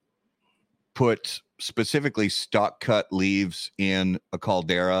to put specifically stock cut leaves in a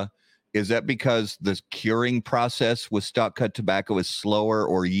Caldera Is that because the curing process with stock cut tobacco is slower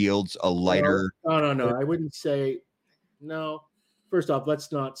or yields a lighter? No. I wouldn't say no. First off,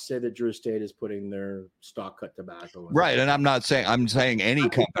 let's not say that Drew Estate is putting their stock cut tobacco in. Right. And I'm saying any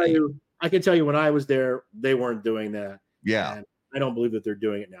company. I can tell you when I was there, they weren't doing that. Yeah. And I don't believe that they're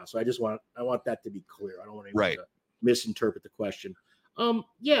doing it now. So I want that to be clear. I don't want anyone to misinterpret the question.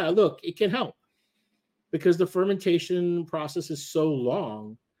 Yeah, look, it can help because the fermentation process is so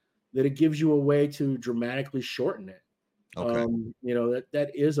long that it gives you a way to dramatically shorten it. Okay.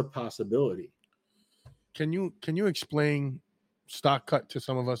 That is a possibility. Can you explain stock cut to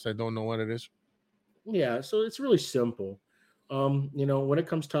some of us that don't know what it is? Yeah, so it's really simple. When it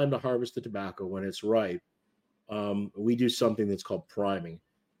comes time to harvest the tobacco, when it's ripe, we do something that's called priming.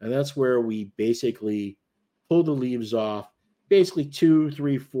 And that's where we basically pull the leaves off, basically 2,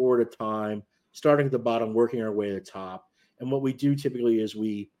 3, 4 at a time, starting at the bottom, working our way to the top. And what we do typically is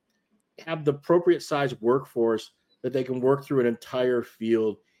we have the appropriate size workforce that they can work through an entire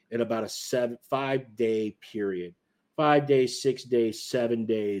field in about a 5-day period. 5 days, 6 days, 7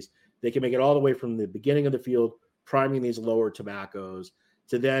 days. They can make it all the way from the beginning of the field, priming these lower tobaccos,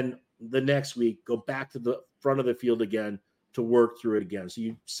 to then the next week go back to the front of the field again to work through it again. So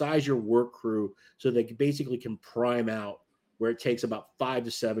you size your work crew so they basically can prime out where it takes about 5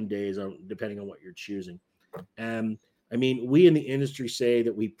 to 7 days, depending on what you're choosing. And I mean, we in the industry say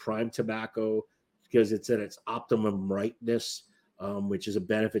that we prime tobacco because it's at its optimum ripeness, which is a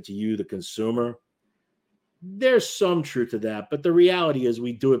benefit to you, the consumer. There's some truth to that, but the reality is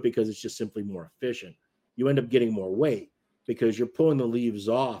we do it because it's just simply more efficient. You end up getting more weight because you're pulling the leaves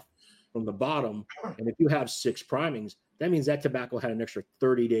off from the bottom. And if you have 6 primings, that means that tobacco had an extra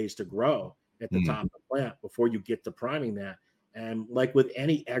 30 days to grow at the top of the plant before you get to priming that. And like with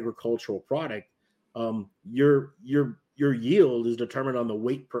any agricultural product, your yield is determined on the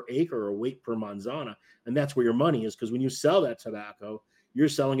weight per acre or weight per manzana. And that's where your money is, because when you sell that tobacco, you're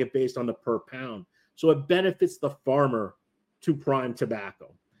selling it based on the per pound. So it benefits the farmer to prime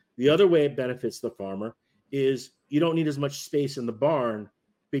tobacco. The other way it benefits the farmer is you don't need as much space in the barn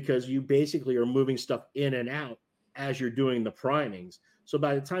because you basically are moving stuff in and out as you're doing the primings. So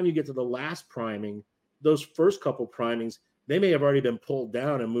by the time you get to the last priming, those first couple primings, they may have already been pulled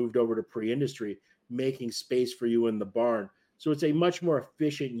down and moved over to pre-industry, making space for you in the barn. So it's a much more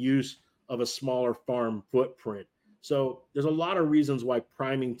efficient use of a smaller farm footprint. So there's a lot of reasons why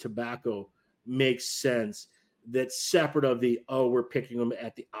priming tobacco makes sense that's separate of we're picking them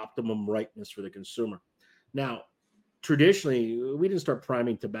at the optimum ripeness for the consumer. Now, traditionally, we didn't start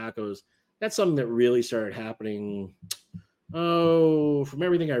priming tobaccos. That's something that really started happening, from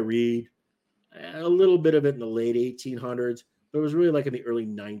everything I read, a little bit of it in the late 1800s, but it was really like in the early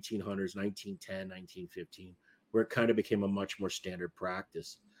 1900s, 1910, 1915, where it kind of became a much more standard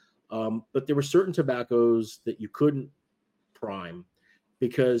practice. But there were certain tobaccos that you couldn't prime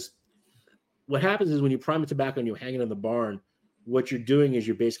because what happens is when you prime a tobacco and you hang it in the barn, what you're doing is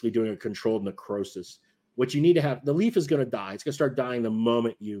you're basically doing a controlled necrosis. What you need to have, the leaf is going to die. It's going to start dying the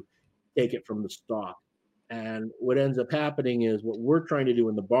moment you take it from the stalk. And what ends up happening is what we're trying to do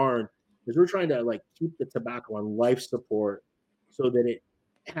in the barn is we're trying to keep the tobacco on life support so that it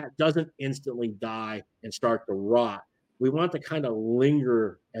doesn't instantly die and start to rot. We want to kind of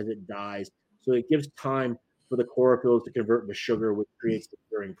linger as it dies so it gives time for the chlorophylls to convert into sugar, which creates the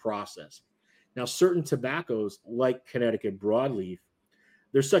curing process. Now, certain tobaccos, like Connecticut broadleaf,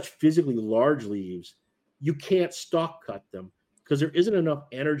 they're such physically large leaves, you can't stalk cut them because there isn't enough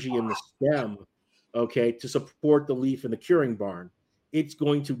energy in the stem, to support the leaf in the curing barn. It's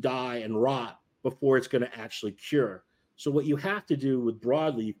going to die and rot before it's going to actually cure. So what you have to do with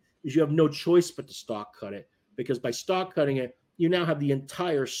broadleaf is you have no choice but to stalk cut it, because by stalk cutting it, you now have the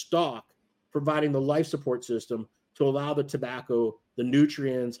entire stalk providing the life support system to allow the tobacco the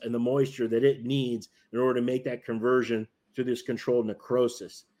nutrients and the moisture that it needs in order to make that conversion to this controlled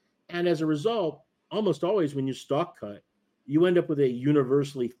necrosis. And as a result, almost always when you stalk cut, you end up with a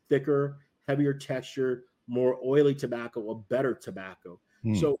universally thicker, heavier texture, more oily tobacco, a better tobacco.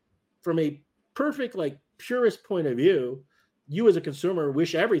 So from a perfect, purist point of view, you as a consumer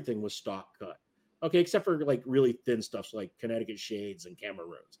wish everything was stalk cut. Okay, except for really thin stuff like Connecticut Shades and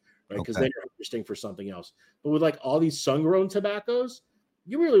Cameroons, right? Because then you're interesting for something else. But with all these sun-grown tobaccos,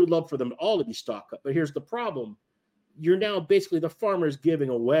 you really would love for them all to be stalk cut. But here's the problem. You're now basically the farmer's giving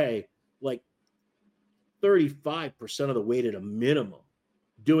away 35% of the weight at a minimum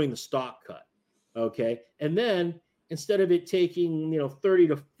doing the stalk cut. Okay. And then instead of it taking, 30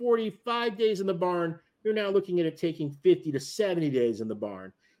 to 45 days in the barn, you're now looking at it taking 50 to 70 days in the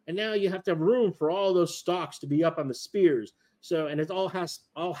barn. And now you have to have room for all those stalks to be up on the spears. So, and it all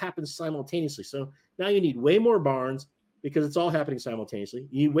happens simultaneously. So now you need way more barns because it's all happening simultaneously.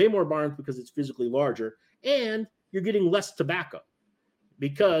 You need way more barns because it's physically larger, and you're getting less tobacco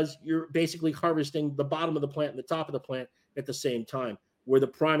because you're basically harvesting the bottom of the plant and the top of the plant at the same time, where the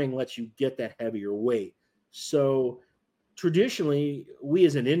priming lets you get that heavier weight. So traditionally, we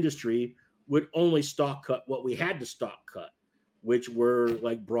as an industry would only stock cut what we had to stock cut, which were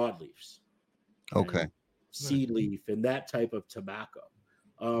like broadleafs. Okay. Seed leaf and that type of tobacco.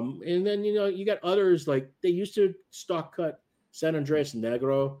 And then, you got others, like they used to stock cut San Andres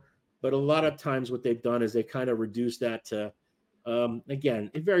Negro, but a lot of times what they've done is they kind of reduce that to, again,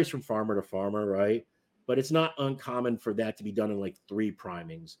 it varies from farmer to farmer, right? But it's not uncommon for that to be done in like 3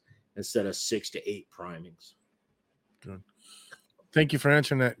 primings instead of 6 to 8 primings. Good. Thank you for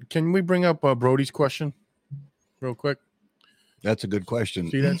answering that. Can we bring up Brody's question real quick? That's a good question.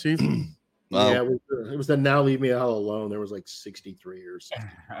 See that, Steve? Yeah, it was the Now Leave Me the Hell Alone. There was like 63 or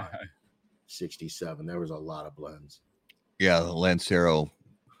 65, 67. There was a lot of blends. Yeah, the Lancero.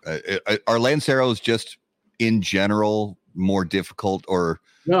 Are Lanceros just in general more difficult, or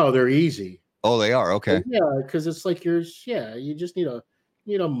no? They're easy. Oh, they are. Okay. Yeah, because it's like you just need a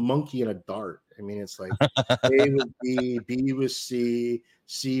monkey and a dart. I mean, it's like A with B, B with C,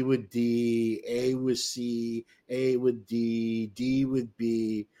 C with D, A with C, A with D, D with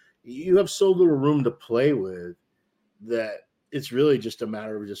B. You have so little room to play with that it's really just a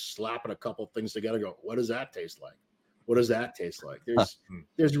matter of just slapping a couple things together. Go, what does that taste like? What does that taste like?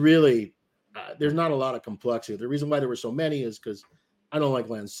 There's really there's not a lot of complexity. The reason why there were so many is because I don't like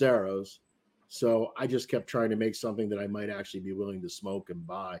Lanceros, so I just kept trying to make something that I might actually be willing to smoke and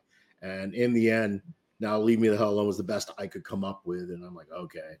buy. And in the end, Now Leave Me the Hell Alone was the best I could come up with. And I'm like,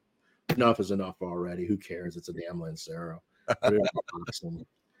 okay, enough is enough already. Who cares? It's a damn Lancero. Awesome.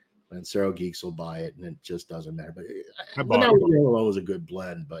 Lancero geeks will buy it, and it just doesn't matter. But Now Leave Me the Hell Alone was a good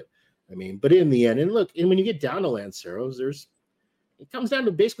blend. But in the end, and look, and when you get down to Lanceros, it comes down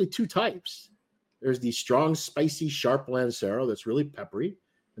to basically 2 types. There's the strong, spicy, sharp Lancero that's really peppery.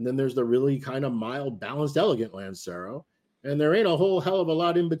 And then there's the really kind of mild, balanced, elegant Lancero. And there ain't a whole hell of a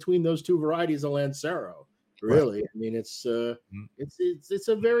lot in between those 2 varieties of Lancero, really. Right. I mean, it's a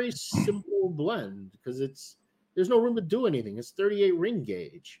very simple blend because there's no room to do anything. It's 38 ring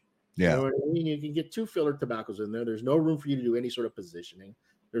gauge. Yeah. You know what I mean? You can get 2 filler tobaccos in there. There's no room for you to do any sort of positioning.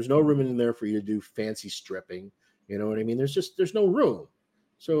 There's no room in there for you to do fancy stripping. You know what I mean? There's no room.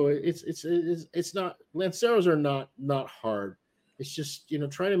 So it's not, Lanceros are not hard. It's just,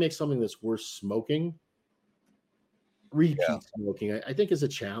 trying to make something that's worth smoking, smoking, I think is a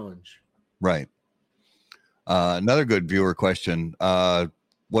challenge. Right. Another good viewer question.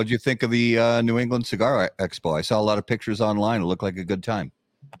 What did you think of the New England Cigar Expo? I saw a lot of pictures online. It looked like a good time.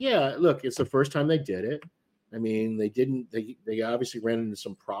 Yeah, look, it's the first time they did it. I mean, they obviously ran into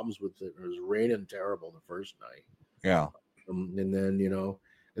some problems with it. It was raining terrible the first night. Yeah. And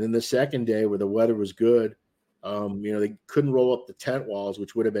then the second day where the weather was good, they couldn't roll up the tent walls,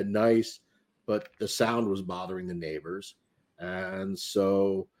 which would have been nice, but the sound was bothering the neighbors. And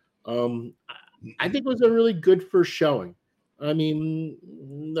so I think it was a really good first showing. I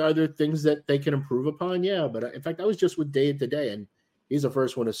mean, are there things that they can improve upon? Yeah, but in fact, I was just with Dave today, and he's the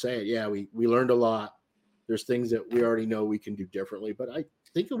first one to say it. Yeah, we learned a lot. There's things that we already know we can do differently, but I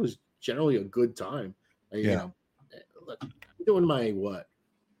think it was generally a good time. Look, I'm doing my what?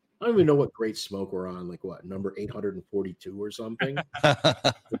 I don't even know what great smoke we're on, like what, number 842 or something.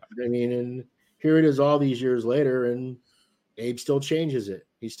 I mean, and here it is all these years later, and Abe still changes it.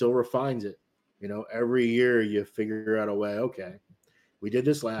 He still refines it. Every year you figure out a way, okay, we did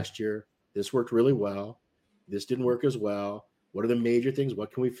this last year. This worked really well. This didn't work as well. What are the major things?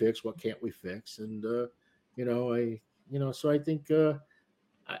 What can we fix? What can't we fix? And, so I think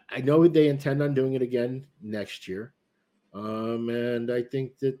I know they intend on doing it again next year. And I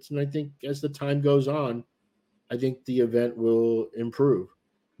think as the time goes on, I think the event will improve.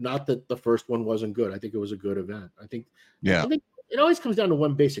 Not that the first one wasn't good. I think it was a good event. I think it always comes down to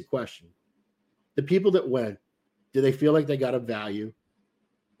one basic question. The people that went, do they feel like they got a value,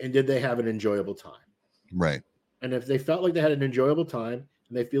 and did they have an enjoyable time? Right. And if they felt like they had an enjoyable time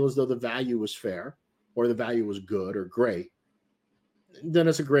and they feel as though the value was fair or the value was good or great, then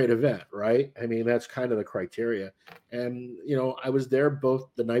it's a great event, right? I mean, that's kind of the criteria. And, I was there both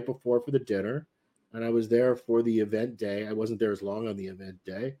the night before for the dinner, and I was there for the event day. I wasn't there as long on the event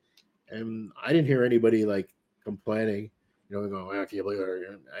day. And I didn't hear anybody like complaining, going, I can't believe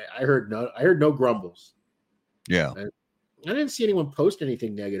it. I heard no grumbles. Yeah. And I didn't see anyone post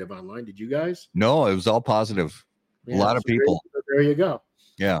anything negative online. Did you guys? No, it was all positive. Yeah, a lot of people. There you go.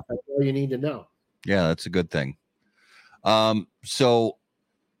 Yeah. That's all you need to know. Yeah, that's a good thing. So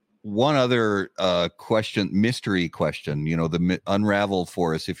one other mystery question, unravel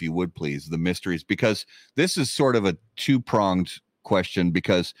for us, if you would please, the mysteries, because this is sort of a two-pronged question,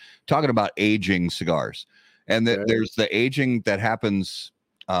 because talking about aging cigars, and there's the aging that happens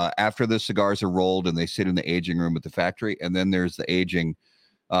after the cigars are rolled and they sit in the aging room at the factory, and then there's the aging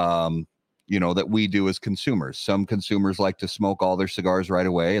that we do as consumers. Some consumers like to smoke all their cigars right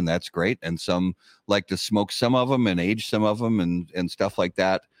away, and that's great, and some like to smoke some of them and age some of them and stuff like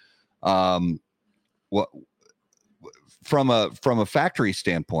that. What from a factory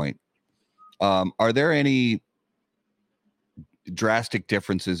standpoint, are there any drastic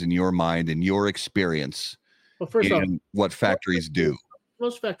differences in your mind, in your experience, Well, first off, what factories do?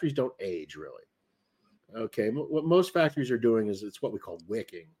 Most factories don't age, really. Okay, what most factories are doing is it's what we call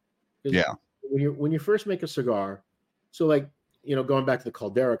wicking. Yeah. When you first make a cigar, so like going back to the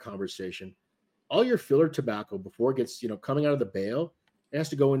Caldera conversation, all your filler tobacco before it gets coming out of the bale, it has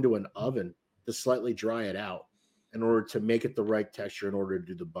to go into an oven to slightly dry it out in order to make it the right texture in order to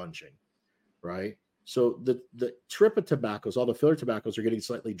do the bunching, right? So the trip of tobaccos, all the filler tobaccos are getting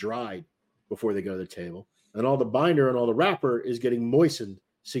slightly dried before they go to the table, and all the binder and all the wrapper is getting moistened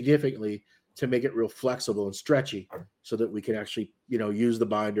significantly to make it real flexible and stretchy, so that we can actually use the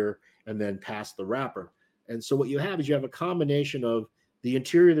binder and then pass the wrapper. And so what you have is you have a combination of the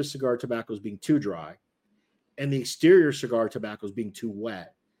interior of the cigar tobaccos being too dry and the exterior cigar tobaccos being too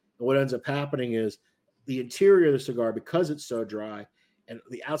wet. And what ends up happening is the interior of the cigar, because it's so dry and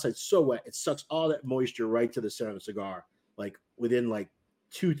the outside's so wet, it sucks all that moisture right to the center of the cigar, like within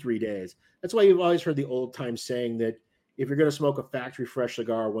 2-3 days. That's why you've always heard the old time saying that if you're going to smoke a factory fresh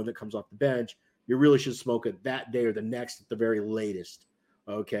cigar, one that comes off the bench, you really should smoke it that day or the next at the very latest.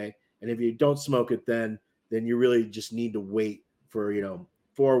 Okay. And if you don't smoke it, then you really just need to wait for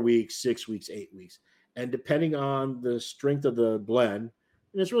 4 weeks, 6 weeks, 8 weeks. And depending on the strength of the blend,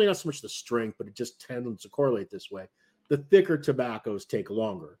 and it's really not so much the strength, but it just tends to correlate this way. The thicker tobaccos take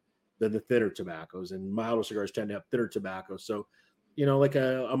longer than the thinner tobaccos, and milder cigars tend to have thinner tobaccos. So, like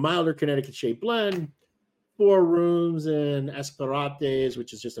a milder Connecticut shaped blend, 4 rooms and esperates,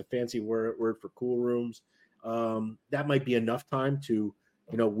 which is just a fancy word for cool rooms, that might be enough time to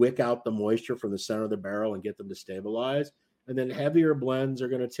wick out the moisture from the center of the barrel and get them to stabilize. And then heavier blends are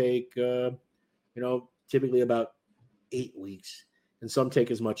going to take typically about 8 weeks, and some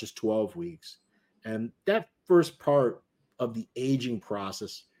take as much as 12 weeks. And that first part of the aging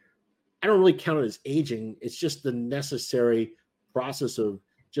process, I don't really count it as aging. It's just the necessary process of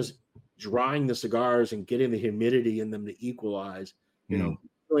just drying the cigars and getting the humidity in them to equalize, really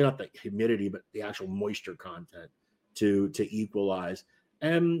not the humidity, but the actual moisture content to equalize.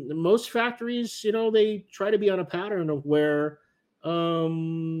 And most factories, they try to be on a pattern of where because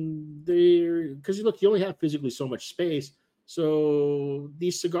you only have physically so much space. So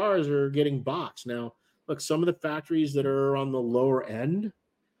these cigars are getting boxed. Now, look, some of the factories that are on the lower end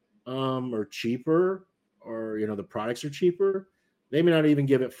are cheaper, or the products are cheaper. They may not even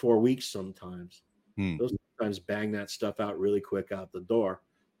give it 4 weeks sometimes. Those sometimes bang that stuff out really quick out the door.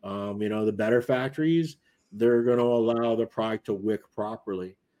 The better factories, they're going to allow the product to wick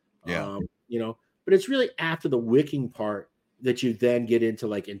properly. Yeah. But it's really after the wicking part that you then get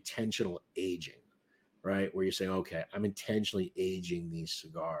into intentional aging, right? Where you're saying, okay, I'm intentionally aging these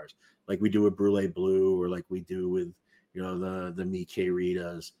cigars, like we do with Brulee Blue, or like we do with, the Mikke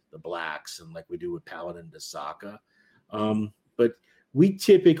Ritas, the blacks, and like we do with Paladin de Saka. But we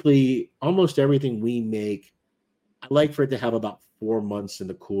typically, almost everything we make, I like for it to have about 4 months in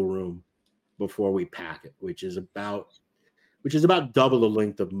the cool room before we pack it, which is about double the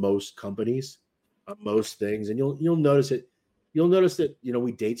length of most companies, most things. And you'll notice it. You'll notice that,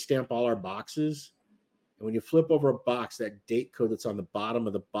 we date stamp all our boxes. And when you flip over a box, that date code that's on the bottom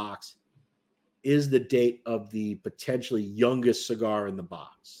of the box is the date of the potentially youngest cigar in the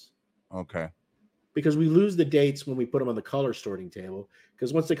box. Okay. Because we lose the dates when we put them on the color sorting table,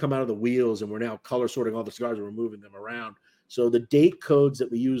 because once they come out of the wheels and we're now color sorting all the cigars and we're moving them around. So the date codes that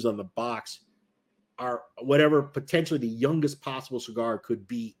we use on the box are whatever potentially the youngest possible cigar could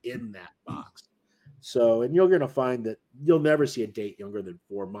be in that box. So, and you're going to find that you'll never see a date younger than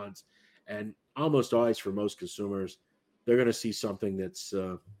 4 months. And almost always, for most consumers, they're going to see something that's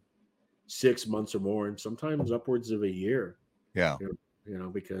 6 months or more, and sometimes upwards of a year. Yeah.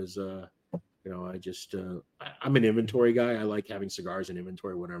 Because I just I'm an inventory guy. I like having cigars in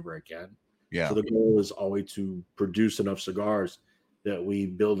inventory whenever I can. Yeah. So the goal is always to produce enough cigars that we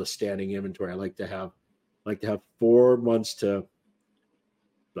build a standing inventory. I like to have 4 months to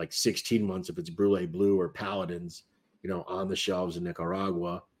 16 months if it's Brulee Blue or Paladins, on the shelves in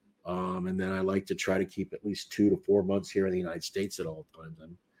Nicaragua. And then I like to try to keep at least 2 to 4 months here in the United States at all times.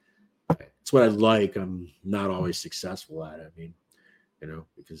 It's what I like. I'm not always successful at it. I mean,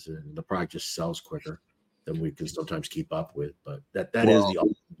 because the product just sells quicker than we can sometimes keep up with. But that is the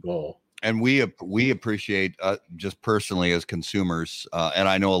ultimate goal. And we appreciate just personally as consumers, and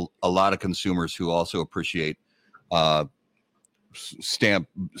I know a lot of consumers who also appreciate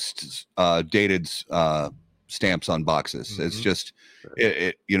dated stamps on boxes. Mm-hmm. It's just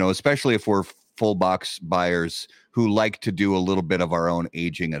especially if we're full box buyers who like to do a little bit of our own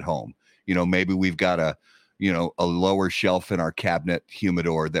aging at home. Maybe we've got a lower shelf in our cabinet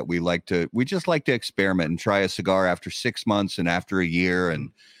humidor that we just like to experiment and try a cigar after 6 months and after a year,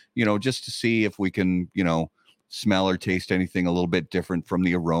 and just to see if we can smell or taste anything a little bit different from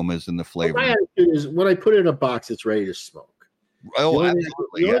the aromas and the flavor. My attitude is when I put it in a box, it's ready to smoke. Oh, the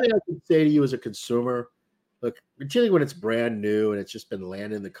only thing I can say to you as a consumer, look, particularly when it's brand new and it's just been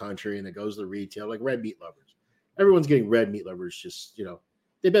landed in the country and it goes to retail, like red meat lovers. Everyone's getting red meat lovers. Just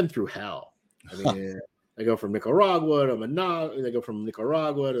they've been through hell. I mean, they go from Nicaragua to Managua. They go from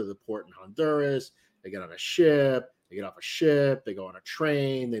Nicaragua to the port in Honduras. They get on a ship. They get off a ship. They go on a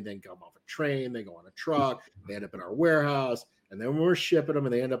train. They then come off a train. They go on a truck. They end up in our warehouse. And then we're shipping them,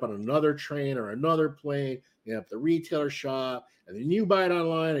 and they end up on another train or another plane. You have the retailer shop, and then you buy it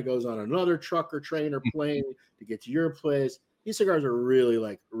online. It goes on another truck or train or plane to get to your place. These cigars are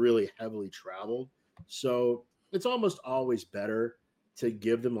really heavily traveled. So it's almost always better to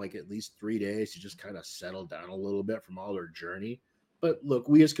give them like at least 3 days to just kind of settle down a little bit from all their journey. But look,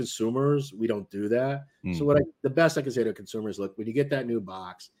 we as consumers, we don't do that. So the best I can say to consumers, look, when you get that new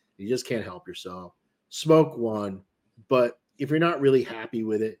box, you just can't help yourself. Smoke one, but if you're not really happy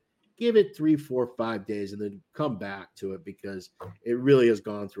with it, give it 3, 4, 5 days and then come back to it, because it really has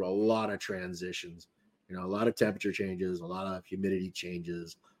gone through a lot of transitions. A lot of temperature changes, a lot of humidity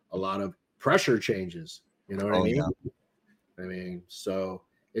changes, a lot of pressure changes. You know what I mean? Yeah. I mean, so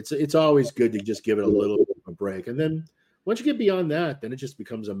it's always good to just give it a little bit of a break. And then once you get beyond that, then it just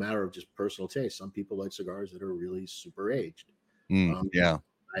becomes a matter of just personal taste. Some people like cigars that are really super aged. Yeah.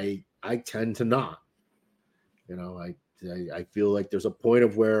 I tend to not. I feel like there's a point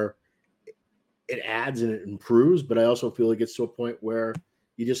of where it adds and it improves, but I also feel it gets to a point where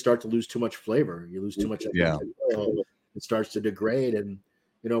you just start to lose too much flavor. You lose too much. It starts to degrade, and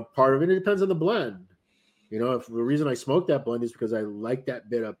part of it depends on the blend. If the reason I smoke that blend is because I like that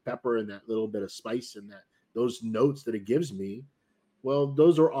bit of pepper and that little bit of spice and those notes that it gives me, well,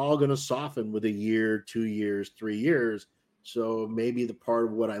 those are all going to soften with a year, 2 years, 3 years. So maybe the part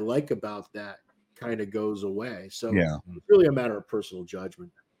of what I like about that kind of goes away. So it's really a matter of personal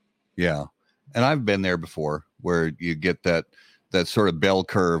judgment. Yeah. And I've been there before where you get that sort of bell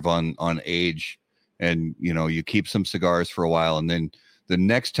curve on age, and you keep some cigars for a while, and then the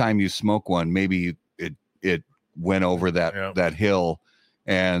next time you smoke one, maybe it went over that hill,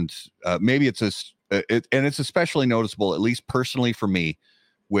 and maybe it's especially noticeable, at least personally for me,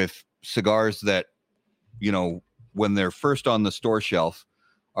 with cigars that when they're first on the store shelf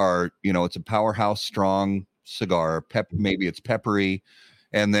are it's a powerhouse strong cigar, maybe it's peppery,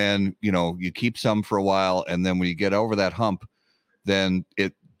 and then you keep some for a while, and then when you get over that hump, then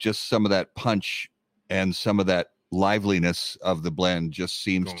it just some of that punch and some of that liveliness of the blend just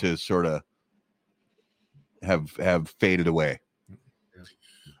seems to sort of have faded away.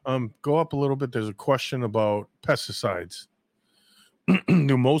 Go up a little bit. There's a question about pesticides.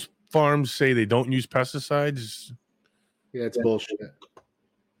 Do most farms say they don't use pesticides? Yeah, it's bullshit.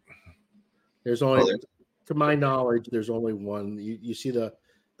 There's only, to my knowledge, there's only one. You see the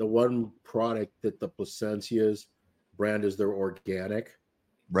one product that the Placencia's brand is their organic,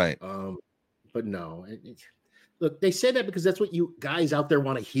 right? But no, look, they say that because that's what you guys out there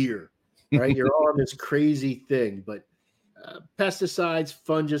want to hear, right? You're all on this crazy thing, but pesticides,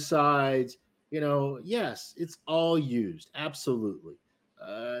 fungicides, yes, it's all used, absolutely.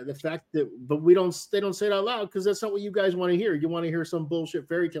 The fact that, but they don't say it out loud because that's not what you guys want to hear. You want to hear some bullshit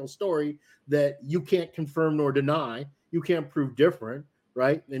fairy tale story that you can't confirm nor deny. You can't prove different,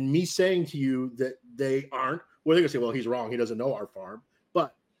 right? And me saying to you that they aren't, well, they're gonna say, well, he's wrong. He doesn't know our farm.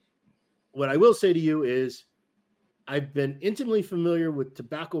 But what I will say to you is, I've been intimately familiar with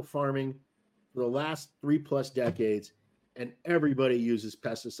tobacco farming for the last 3+ decades, and everybody uses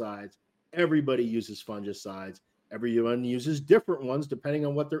pesticides. Everybody uses fungicides. Everyone uses different ones depending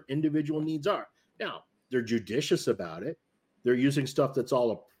on what their individual needs are. Now, they're judicious about it. They're using stuff that's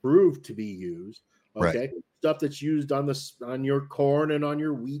all approved to be used. Okay. Right. Stuff that's used on your corn and on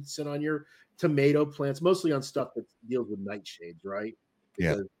your wheats and on your tomato plants, mostly on stuff that deals with nightshades, right?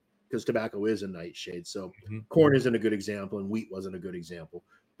 Because tobacco is a nightshade. So corn isn't a good example and wheat wasn't a good example.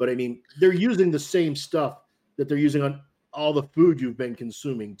 but I mean, they're using the same stuff that they're using on all the food you've been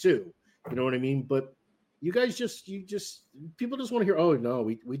consuming too. You know what I mean? But you guys people just want to hear, oh no,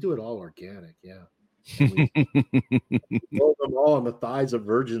 we do it all organic, yeah. And we roll them all on the thighs of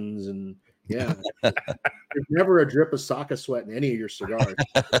virgins, and yeah, there's never a drip of Saka sweat in any of your cigars.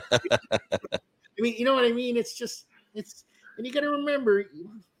 I mean, you know what I mean? It's and you got to remember,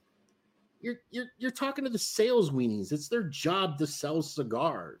 you're talking to the sales weenies. It's their job to sell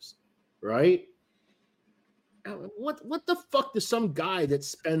cigars, right? What the fuck does some guy that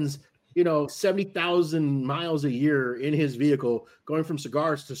spends 70,000 miles a year in his vehicle going from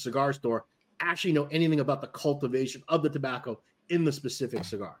cigars to cigar store actually know anything about the cultivation of the tobacco in the specific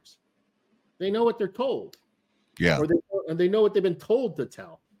cigars? They know what they're told. Yeah. And they know what they've been told to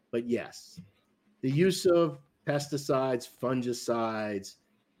tell. But yes, the use of pesticides, fungicides,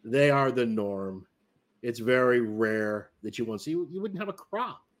 they are the norm. It's very rare that you won't see. You wouldn't have a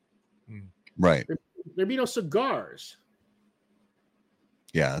crop. Right. There'd be no cigars.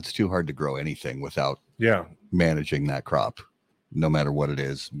 Yeah, it's too hard to grow anything without managing that crop, no matter what it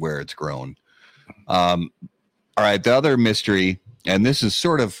is, where it's grown. All right, the other mystery, and this is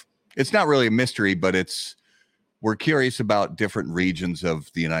it's not really a mystery, but we're curious about different regions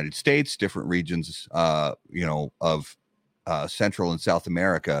of the United States, different regions, of Central and South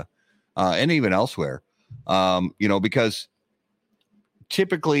America, and even elsewhere, because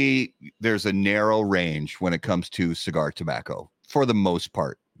typically there's a narrow range when it comes to cigar tobacco for the most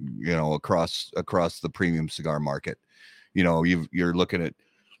part, across the premium cigar market. You're looking at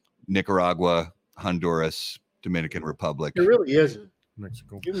Nicaragua, Honduras, Dominican Republic. It really isn't.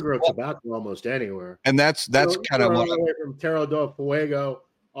 Mexico. You can grow tobacco almost anywhere. And that's kind of all the way from Terra del Fuego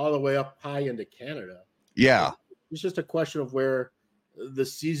all the way up high into Canada. Yeah. It's just a question of where the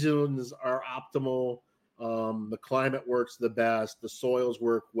seasons are optimal. The climate works the best, the soils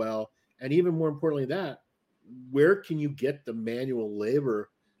work well, and even more importantly, where can you get the manual labor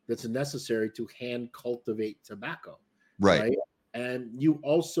that's necessary to hand cultivate tobacco? Right? And you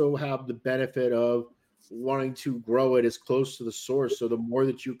also have the benefit of wanting to grow it as close to the source. So the more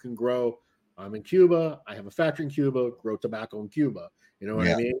that you can grow, I'm in Cuba, I have a factory in Cuba, grow tobacco in Cuba. You know what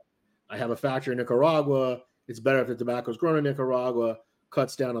I mean? I have a factory in Nicaragua. It's better if the tobacco is grown in Nicaragua,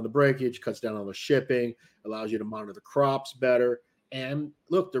 cuts down on the breakage, cuts down on the shipping, allows you to monitor the crops better. And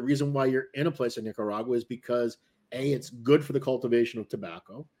look, the reason why you're in a place in Nicaragua is because it's good for the cultivation of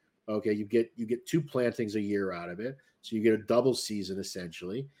tobacco. Okay, you get 2 plantings a year out of it, so you get a double season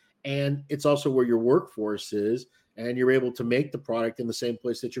essentially. And it's also where your workforce is, and you're able to make the product in the same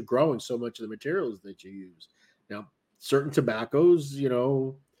place that you're growing so much of the materials that you use. Now, certain tobaccos,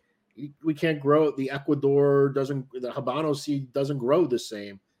 we can't grow. The Habano seed doesn't grow the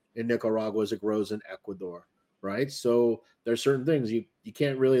same in Nicaragua as it grows in Ecuador, right? So there's certain things you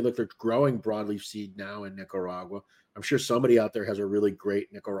can't really look. They're growing broadleaf seed now in Nicaragua. I'm sure somebody out there has a really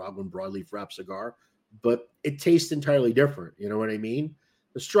great Nicaraguan broadleaf wrap cigar, but it tastes entirely different. You know what I mean?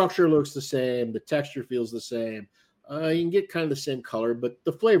 The structure looks the same. The texture feels the same. You can get kind of the same color, but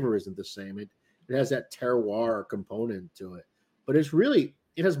the flavor isn't the same. It has that terroir component to it. But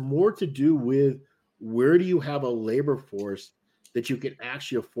it has more to do with where do you have a labor force that you can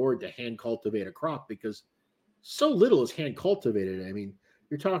actually afford to hand cultivate a crop, because so little is hand cultivated. I mean,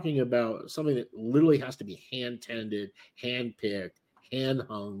 you're talking about something that literally has to be hand tended, hand picked, hand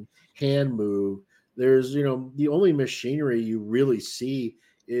hung, hand moved. There's, the only machinery you really see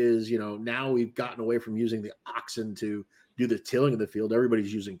is, now we've gotten away from using the oxen to do the tilling of the field.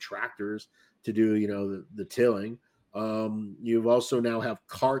 Everybody's using tractors to do, the tilling. You've also now have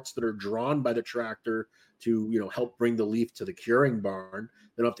carts that are drawn by the tractor to, help bring the leaf to the curing barn.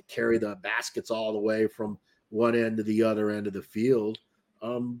 They don't have to carry the baskets all the way from one end to the other end of the field.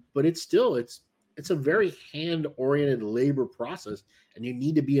 But it's a very hand-oriented labor process, and you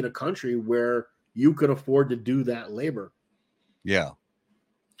need to be in a country where you can afford to do that labor. Yeah.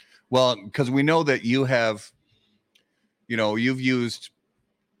 Well, because we know that you have, you've used,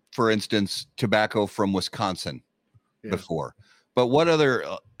 for instance, tobacco from Wisconsin before. But what other,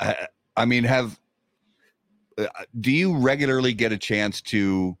 do you regularly get a chance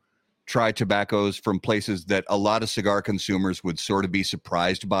to try tobaccos from places that a lot of cigar consumers would sort of be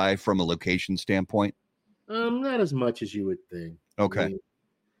surprised by from a location standpoint? Not as much as you would think. Okay.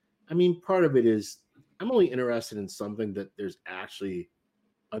 I mean, part of it is I'm only interested in something that there's actually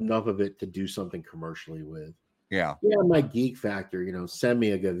enough of it to do something commercially with. Yeah. My geek factor, send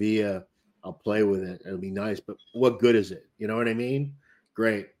me a Gavia, I'll play with it. It'll be nice, but what good is it? You know what I mean?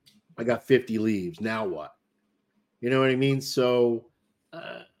 Great. I got 50 leaves. Now what? You know what I mean? So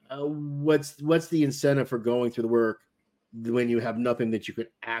what's the incentive for going through the work when you have nothing that you could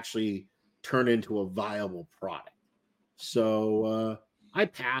actually turn into a viable product. So I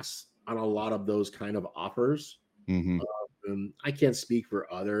pass on a lot of those kind of offers. I can't speak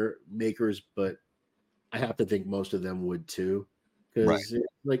for other makers, but I have to think most of them would too, because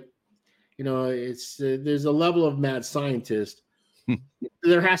like, you know, it's there's a level of mad scientist.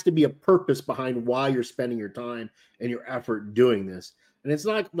 There has to be a purpose behind why you're spending your time and your effort doing this. And it's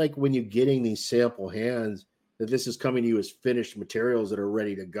not like when you're getting these sample hands that this is coming to you as finished materials that are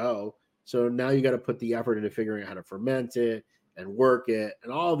ready to go. So now you got to put the effort into figuring out how to ferment it and work it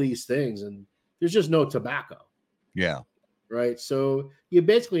and all these things. And there's just no tobacco. Yeah. Right. So you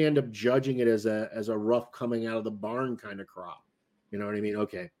basically end up judging it as a rough coming out of the barn kind of crop. You know what I mean?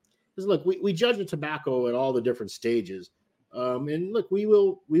 Okay. Because look, we judge the tobacco at all the different stages. And look, we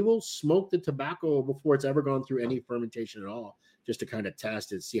will smoke the tobacco before it's ever gone through any fermentation at all, just to kind of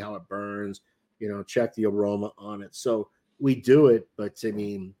test it, see how it burns, you know, check the aroma on it. So we do it, but I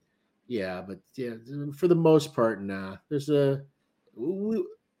mean, for the most part, nah.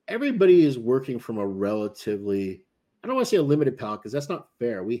 Everybody is working from a relatively, I don't want to say a limited palette because that's not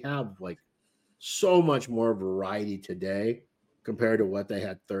fair. We have like so much more variety today compared to what they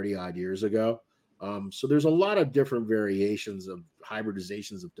had 30 odd years ago. So there's a lot of different variations of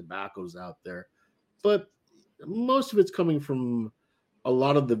hybridizations of tobaccos out there, but most of it's coming from a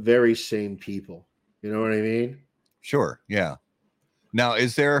lot of the very same people. You know what I mean? Sure. Yeah. Now,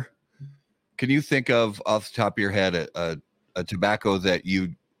 can you think of off the top of your head a tobacco that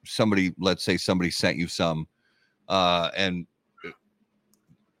let's say somebody sent you some, and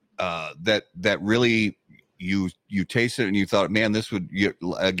that really you tasted it and you thought, man,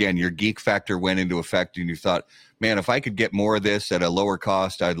 again, your geek factor went into effect and you thought, man, if I could get more of this at a lower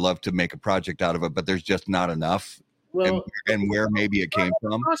cost, I'd love to make a project out of it, but there's just not enough. Well, and where maybe it came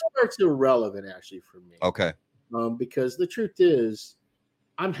from. Cost part's irrelevant actually for me. Okay. Because the truth is,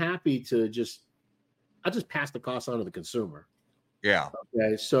 I'm happy to I'll just pass the cost on to the consumer. Yeah.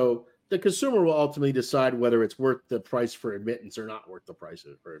 Okay. So the consumer will ultimately decide whether it's worth the price for admittance or not worth the price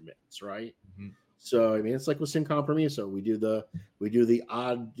for admittance, right? Mm-hmm. So I mean, it's like with Sin Compromiso. We do the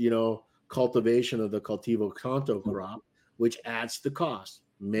odd, cultivation of the Cultivo Canto crop, which adds the cost,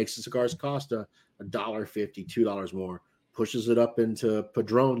 makes the cigars cost $1.50, $2 more, pushes it up into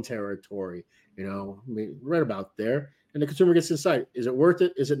Padron territory, right about there. And the consumer gets to decide, is it worth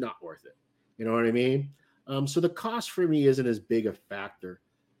it? Is it not worth it? You know what I mean? So the cost for me isn't as big a factor.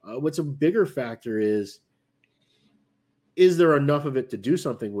 What's a bigger factor is there enough of it to do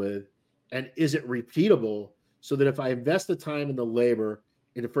something with? And is it repeatable so that if I invest the time and the labor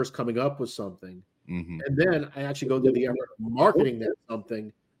into first coming up with something, and then I actually go through the effort of marketing that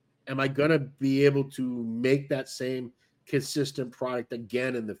something, am I going to be able to make that same consistent product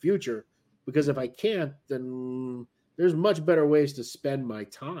again in the future? Because if I can't, then there's much better ways to spend my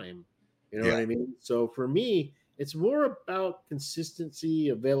time. You know what I mean? So for me, it's more about consistency,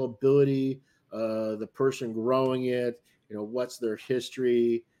 availability, the person growing it, what's their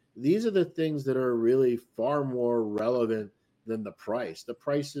history. These are the things that are really far more relevant than the price. The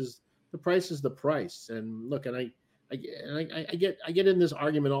price is the price. And look, and I get in this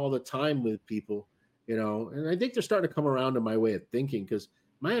argument all the time with people, and I think they're starting to come around to my way of thinking, because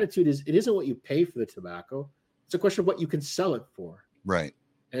my attitude is it isn't what you pay for the tobacco. It's a question of what you can sell it for. Right.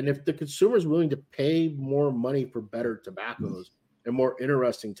 And if the consumer is willing to pay more money for better tobaccos and more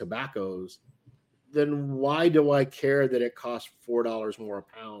interesting tobaccos, then why do I care that it costs $4 more a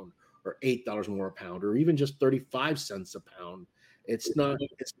pound or $8 more a pound or even just 35 cents a pound? It's not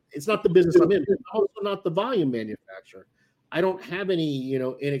the business I'm in. It's also not the volume manufacturer. I don't have any,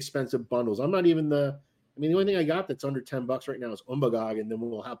 inexpensive bundles. I'm not even the only thing I got that's under $10 right now is Umbagog, and then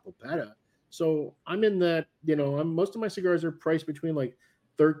we'll have Popetta. So I'm in that, most of my cigars are priced between like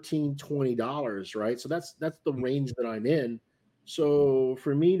 $13, $20, right? So that's the range that I'm in. So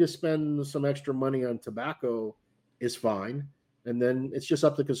for me to spend some extra money on tobacco is fine. And then it's just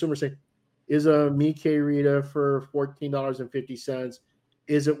up to the consumer saying, is a Mikke Rita for $14.50,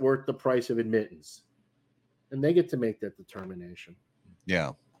 is it worth the price of admittance? And they get to make that determination.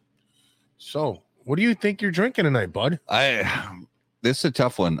 Yeah. So what do you think you're drinking tonight, bud? This is a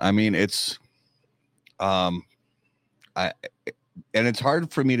tough one. I mean, it's and it's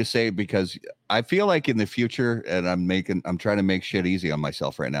hard for me to say because I feel like in the future, and I'm trying to make shit easy on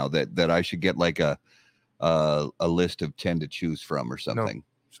myself right now, that I should get like a list of 10 to choose from or something. No,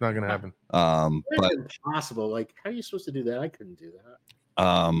 it's not going to happen. But it's impossible. Like, how are you supposed to do that? I couldn't do that.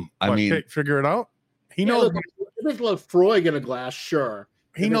 I mean, figure it out. He knows. Look, if there's a Freud in a glass, sure.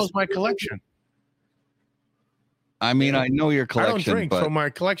 He knows my collection. I mean, I know your I collection, don't drink, but so my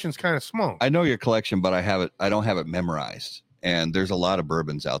collection's kind of small. I know your collection, but I don't have it memorized. And there's a lot of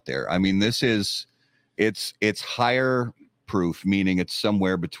bourbons out there. I mean, it's higher proof, meaning it's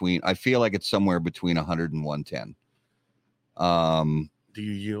somewhere between, I feel like it's somewhere between 100 and 110. Do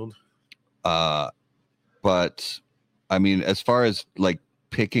you yield? But I mean, as far as like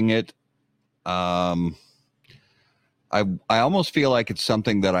picking it, I almost feel like it's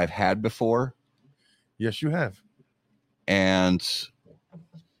something that I've had before. Yes, you have. And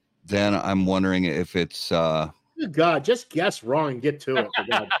then I'm wondering if it's Good God, just guess wrong and get to it. For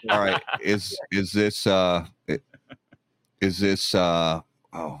God's sake. all right. Is this oh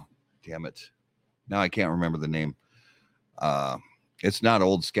damn it. Now I can't remember the name. It's not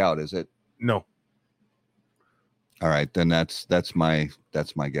Old Scout, is it? No. All right, then that's my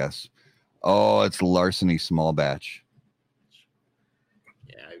guess. Oh, it's Larceny Small Batch.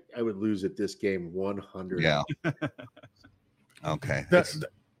 Yeah, I would lose at this game 100. Yeah. Okay.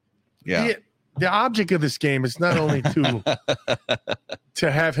 Yeah. The object of this game is not only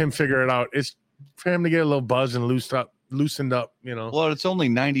to have him figure it out, it's for him to get a little buzz and loosened up, you know. Well, it's only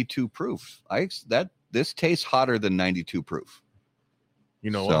 92 proof. This tastes hotter than 92 proof.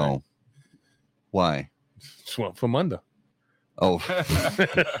 You know so why? Swamp for Munda. Oh, I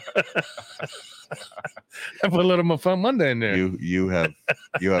put a little more fun Monday in there. you have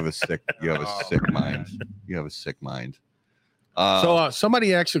a sick mind. You have a sick mind. So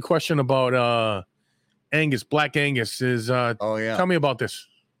somebody asked a question about Angus, Black Angus. Oh yeah. Tell me about this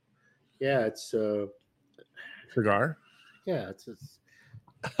Yeah, it's cigar. yeah, it's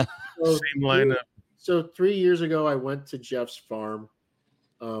Same line. So 3 years ago, I went to Jeff's farm.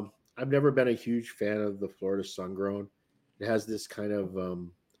 I've never been a huge fan of the Florida Sun-Grown. It has this kind of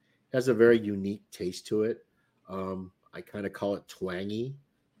has a very unique taste to it. I kind of call it twangy.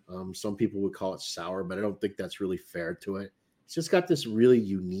 Some people would call it sour, but I don't think that's really fair to it. It's just got this really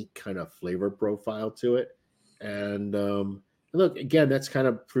unique kind of flavor profile to it. And look, again, that's kind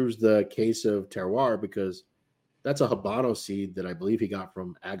of proves the case of terroir because that's a Habano seed that I believe he got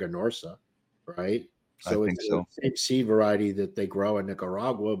from Aganorsa, right? So it's the same seed variety that they grow in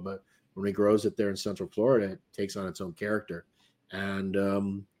Nicaragua, but when he grows it there in Central Florida, it takes on its own character. And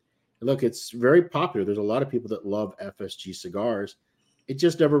look, it's very popular. There's a lot of people that love FSG cigars. It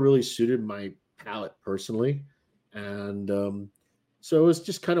just never really suited my palate personally. And so it was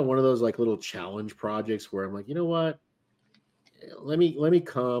just kind of one of those like little challenge projects where I'm like, you know what? Let me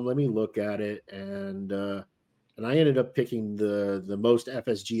look at it. And I ended up picking the most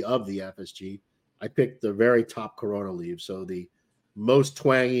FSG of the FSG. I picked the very top Corona leaf, so the most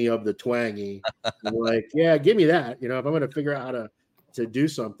twangy of the twangy. I'm like, yeah, give me that. You know, if I'm going to figure out how to do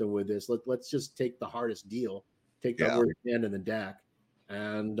something with this, let's just take the hardest deal, take that word end in the deck,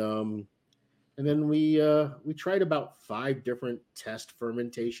 and then we tried about 5 different test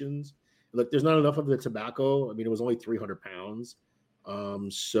fermentations. Look, there's not enough of the tobacco. I mean, it was only 300 pounds,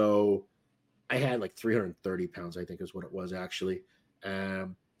 so I had like 330 pounds, I think is what it was actually.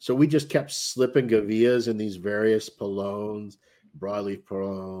 So we just kept slipping Gavillas in these various Polones, broadleaf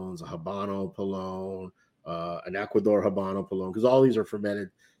Polones, a Habano Polone, an Ecuador Habano Polone, because all these are fermented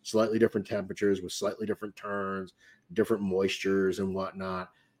slightly different temperatures with slightly different turns, different moistures and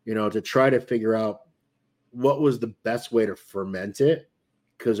whatnot, you know, to try to figure out what was the best way to ferment it,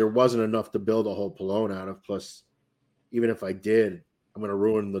 because there wasn't enough to build a whole Polone out of. Plus, even if I did, I'm going to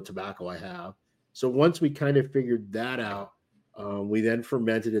ruin the tobacco I have. So once we kind of figured that out, we then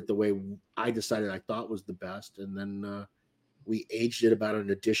fermented it the way I decided I thought was the best, and then we aged it about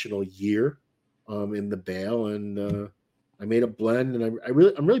an additional year in the bale, and I made a blend, and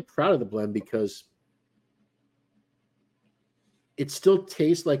I'm really proud of the blend because it still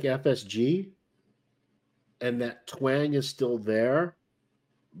tastes like FSG, and that twang is still there,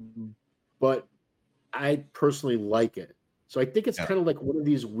 but I personally like it. So I think it's kind of like one of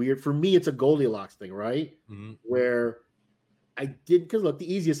these weird, for me, it's a Goldilocks thing, right? Mm-hmm. Where I did, because look,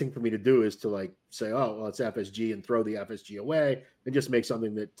 the easiest thing for me to do is to like say, oh, well, it's FSG and throw the FSG away and just make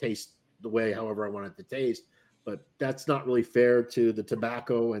something that tastes the way however I want it to taste. But that's not really fair to the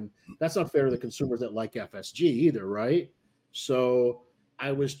tobacco, and that's not fair to the consumers that like FSG either, right? So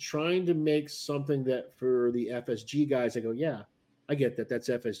I was trying to make something that for the FSG guys, I go, yeah, I get that that's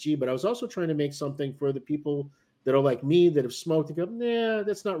FSG, but I was also trying to make something for the people that are like me that have smoked and go, nah,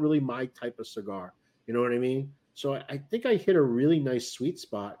 that's not really my type of cigar. You know what I mean? So I think I hit a really nice sweet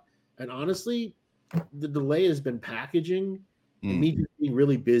spot. And honestly, the delay has been packaging and me being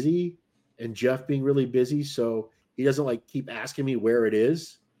really busy and Jeff being really busy. So he doesn't like keep asking me where it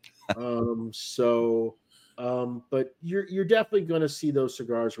is. But you're definitely going to see those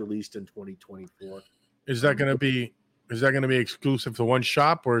cigars released in 2024. Is that going to be exclusive to one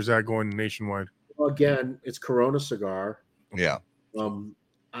shop, or is that going nationwide? Well, again, it's Corona cigar. Yeah. I'm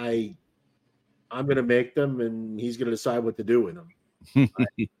going to make them, and he's going to decide what to do with them.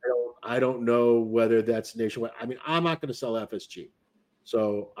 I don't know whether that's nationwide. I mean, I'm not going to sell FSG,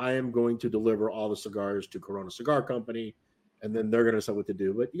 so I am going to deliver all the cigars to Corona Cigar Company, and then they're going to decide what to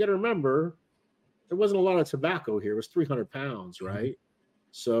do. But you got to remember, there wasn't a lot of tobacco here. It was 300 pounds, right?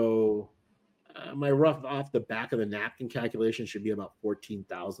 So my rough off the back of the napkin calculation should be about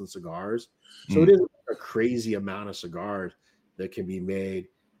 14,000 cigars. So it isn't a crazy amount of cigars that can be made.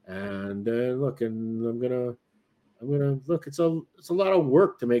 And look, and I'm gonna look. It's a lot of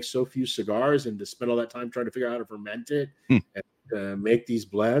work to make so few cigars and to spend all that time trying to figure out how to ferment it and make these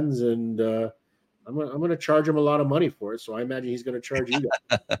blends. And I'm gonna charge him a lot of money for it. So I imagine he's gonna charge you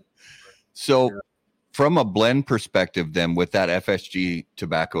guys. So, from a blend perspective, then with that FSG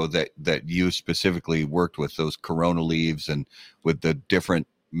tobacco that you specifically worked with, those Corona leaves and with the different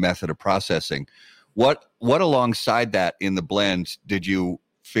method of processing, what alongside that in the blends did you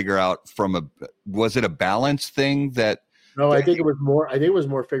figure out was it a balance thing that? No, I think it was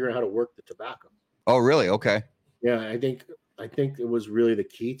more figuring out how to work the tobacco. Oh, really? Okay. Yeah, I think it was really the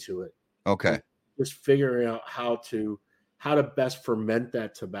key to it. Okay. Just figuring out how to best ferment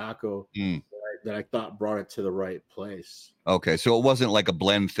that tobacco that I thought brought it to the right place. Okay, so it wasn't like a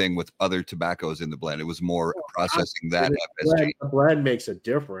blend thing with other tobaccos in the blend. It was more processing that FSG. The blend makes a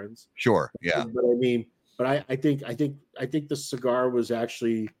difference. Sure, yeah. But I mean, I think the cigar was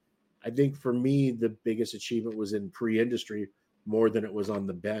actually, I think for me the biggest achievement was in pre-industry more than it was on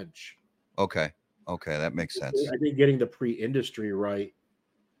the bench. Okay, that makes sense. I think getting the pre-industry right.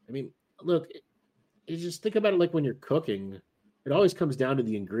 I mean, look, you just think about it like when you're cooking. It always comes down to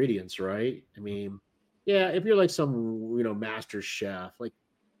the ingredients, right? I mean, yeah, if you're like some, master chef, like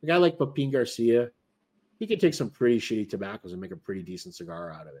a guy like Pepin Garcia, he can take some pretty shitty tobaccos and make a pretty decent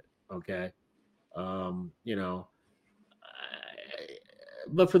cigar out of it. Okay.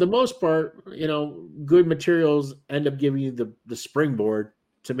 But for the most part, good materials end up giving you the springboard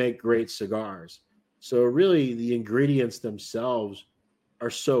to make great cigars. So really the ingredients themselves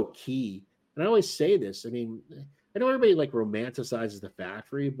are so key. And I always say this, I mean, I know everybody like romanticizes the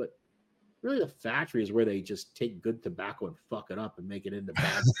factory, but really the factory is where they just take good tobacco and fuck it up and make it into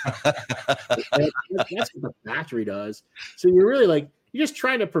bad. That's what the factory does. So you're really you're just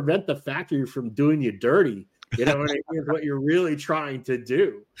trying to prevent the factory from doing you dirty. You know what I mean? Is what you're really trying to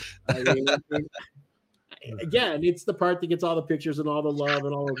do. I mean, again, it's the part that gets all the pictures and all the love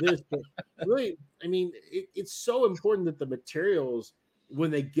and all of this. But really, I mean, it's so important that the materials,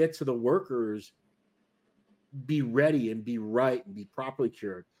 when they get to the workers, be ready and be right and be properly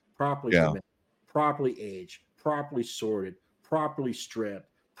cured, properly fermented, properly aged, properly sorted, properly stripped,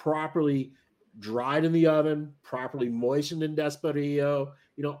 properly dried in the oven, properly moistened in Desperillo.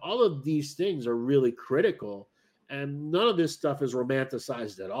 All of these things are really critical, and none of this stuff is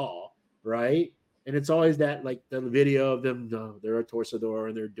romanticized at all, right? And it's always that, like the video of them, they're a torcedor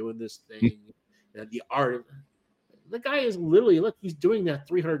and they're doing this thing, and the art. The guy is literally, look, he's doing that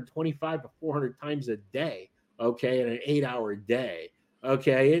 325 to 400 times a day. Okay, in an 8-hour day.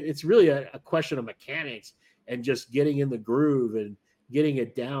 Okay, it's really a question of mechanics and just getting in the groove and getting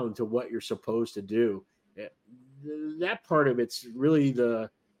it down to what you're supposed to do. That part of it's really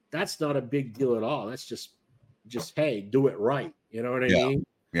that's not a big deal at all. That's just hey, do it right. You know what I mean?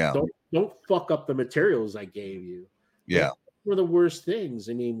 Yeah. Don't fuck up the materials I gave you. Yeah. That's one of the worst things.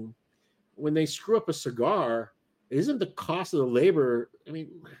 I mean, when they screw up a cigar, it isn't the cost of the labor. I mean,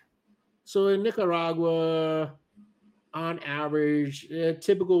 so in Nicaragua, on average, a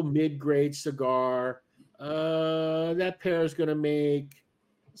typical mid-grade cigar, that pair is going to make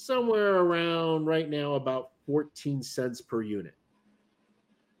somewhere around right now about 14 cents per unit.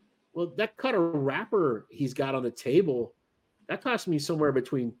 Well, that cut of wrapper he's got on the table, that cost me somewhere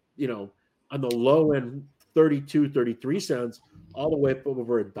between, on the low end, 32, 33 cents, all the way up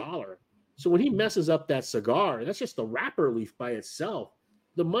over $1. So when he messes up that cigar, that's just the wrapper leaf by itself.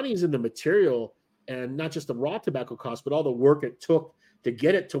 The money's in the material and not just the raw tobacco cost, but all the work it took to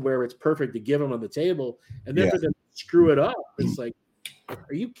get it to where it's perfect to give them on the table. And then for them to screw it up, it's like,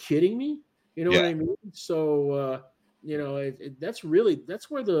 are you kidding me? You know what I mean? So, that's where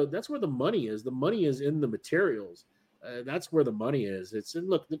the money is. The money is in the materials. That's where the money is. It's in,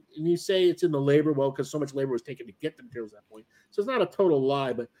 look, and you say it's in the labor, well, because so much labor was taken to get the materials at that point. So it's not a total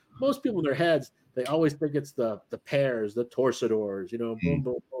lie, but most people in their heads, they always think it's the pears, the torcedors, boom,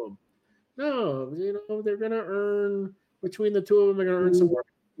 boom, boom. No, they're going to earn, between the two of them, they're going to earn somewhere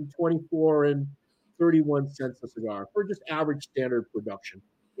between 24 and 31 cents a cigar for just average standard production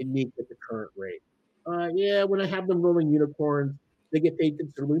in meat at the current rate. Yeah, when I have them rolling unicorns, they get paid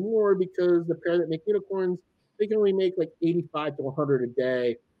considerably more because the pair that make unicorns, they can only make like 85 to 100 a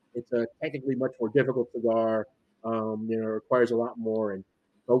day. It's a technically much more difficult cigar. Requires a lot more and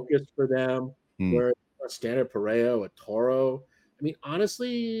focus for them. Where a standard Pareo, a Toro, I mean,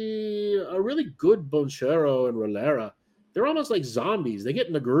 honestly, a really good Bonchero and Rolera, they're almost like zombies. They get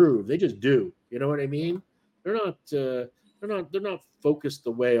in the groove. They just do. You know what I mean? They're not. They're not focused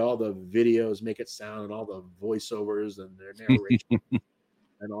the way all the videos make it sound and all the voiceovers and their narration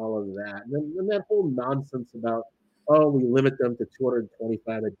and all of that. And that whole nonsense about, oh, we limit them to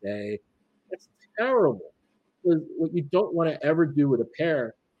 225 a day. That's terrible. Because what you don't want to ever do with a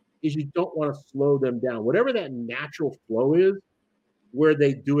pair is you don't want to slow them down. Whatever that natural flow is, where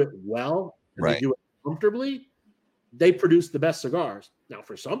they do it well and Right. they do it comfortably, they produce the best cigars. Now,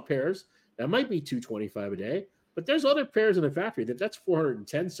 for some pairs, that might be 225 a day, but there's other pairs in the factory that's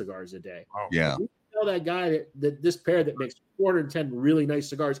 410 cigars a day. Wow. Yeah. You tell that guy that this pair that makes 410 really nice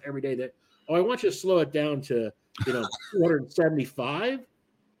cigars every day that, oh, I want you to slow it down to 275.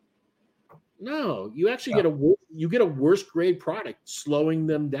 No, you actually get a worse grade product slowing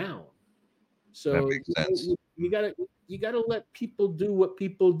them down. So That makes sense. you gotta let people do what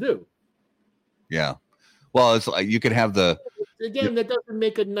people do. Yeah. Well, it's like you could have the Again, that doesn't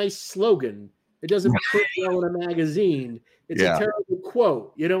make a nice slogan. It doesn't print well in a magazine. It's a terrible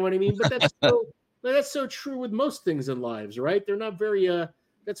quote. You know what I mean? But that's so true with most things in lives, right? They're not very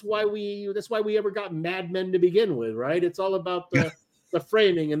that's why we ever got Mad Men to begin with, right? It's all about the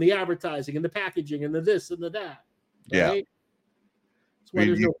framing and the advertising and the packaging and the this and the that. Right? Yeah. That's why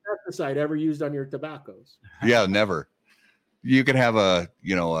there's no pesticide ever used on your tobaccos. Yeah, never. You could have a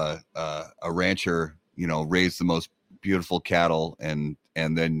rancher, raise the most beautiful cattle and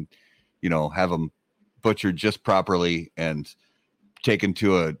then, have them butchered just properly and taken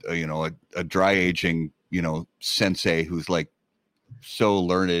to a dry aging, sensei who's like so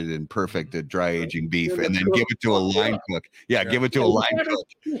learned and perfect at dry aging beef, and then give it to a line cook. Yeah, give it to a line cook.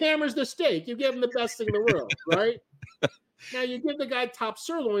 He hammers the steak. You give him the best thing in the world, right? Now you give the guy top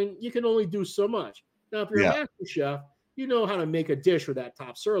sirloin, you can only do so much. Now, if you're a master chef, you know how to make a dish with that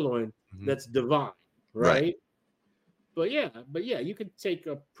top sirloin that's divine, right? But yeah, you can take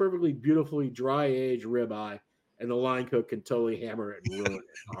a perfectly beautifully dry aged ribeye, and the line cook can totally hammer it and ruin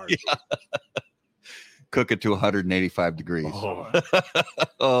it. Cook it to 185 degrees.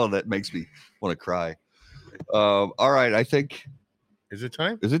 Oh, that makes me want to cry. All right, I think. Is it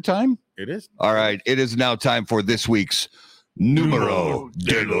time? Is it time? It is. All right, it is now time for this week's Numero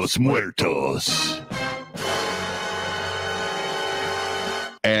de los Muertos.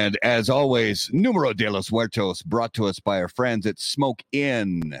 And as always, Numero de los Muertos brought to us by our friends at Smoke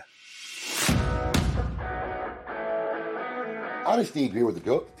Inn. Honesty agree with the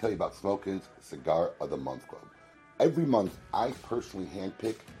GOAT to tell you about Smoke Inn's Cigar of the Month Club. Every month, I personally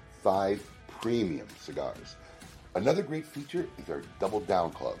handpick 5 premium cigars. Another great feature is our Double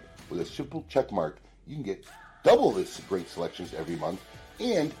Down Club. With a simple check mark, you can get double this great selections every month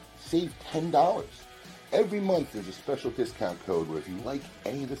and save $10. Every month, there's a special discount code where if you like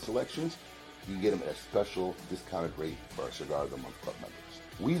any of the selections, you can get them at a special discounted rate for our Cigar of the Month Club members.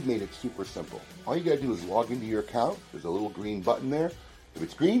 We've made it super simple. All you got to do is log into your account. There's a little green button there. If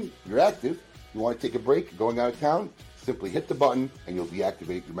it's green, you're active. You want to take a break, going out of town, simply hit the button and you'll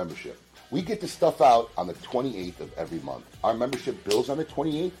deactivate your membership. We get the stuff out on the 28th of every month. Our membership bills on the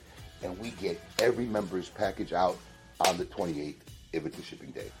 28th, and we get every member's package out on the 28th if it's a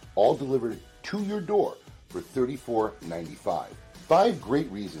shipping day. All delivered to your door for $34.95. 5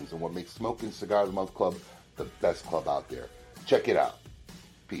 great reasons on what makes Smoking Cigar of the Month Club the best club out there. Check it out.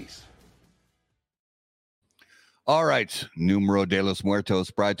 Peace. All right, Numero de los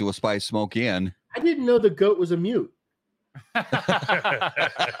Muertos brought to us by Smoke Inn. I didn't know the goat was a mute.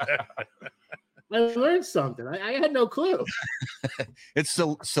 I learned something. I had no clue. It's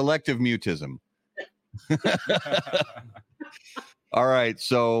selective mutism. All right,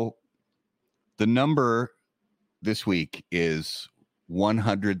 so the number this week is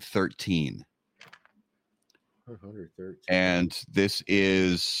 113. 113. And this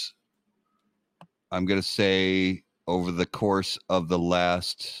is, I'm going to say, over the course of the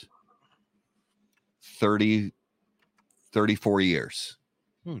last 34 years.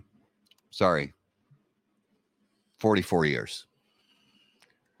 Sorry. 44 years.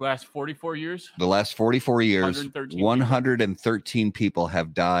 Last 44 years? The last 44 years, 113 people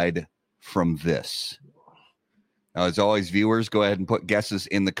have died from this. Now, as always, viewers, go ahead and put guesses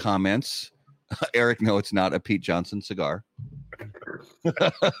in the comments. Eric, no, it's not a Pete Johnson cigar.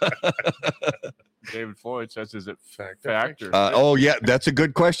 David Floyd says, is it Fact. fact or Oh yeah, that's a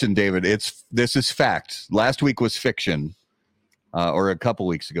good question, David. This is fact. Last week was fiction, or a couple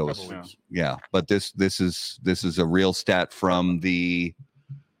weeks ago was yeah. But this is a real stat from the.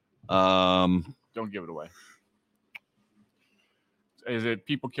 don't give it away. Is it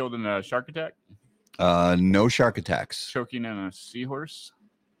people killed in a shark attack? No shark attacks. Choking in a seahorse?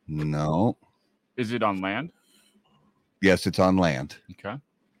 No. Is it on land? Yes, it's on land. Okay.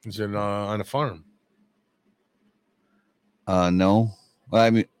 Is it on a farm? No. Well, I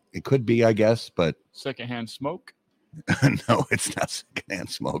mean, it could be, I guess, but Secondhand smoke? no, it's not secondhand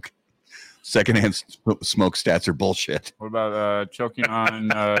smoke. Secondhand smoke stats are bullshit. What about choking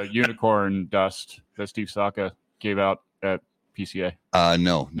on unicorn dust that Steve Saka gave out at PCA?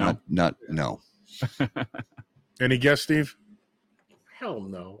 No. Any guess, Steve? Hell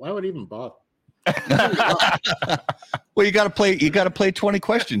no. Why would I even bother? Well, you got to play 20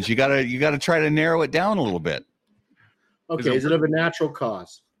 questions. You got to try to narrow it down a little bit. Okay, is it of a natural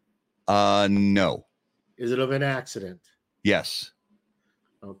cause? No. Is it of an accident? Yes.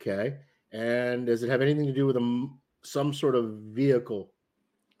 Okay. And does it have anything to do with some sort of vehicle?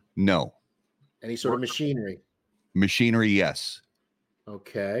 No. Any sort of machinery? Machinery, yes.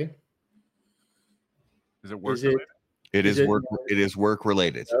 Okay. Is it work Is it? related? It is work. It is work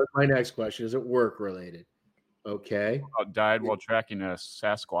related. That was my next question. Is it work related? Okay. Died while tracking a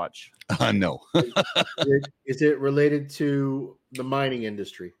Sasquatch. No. Is it related to the mining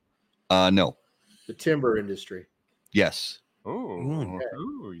industry? No. The timber industry? Yes. Ooh,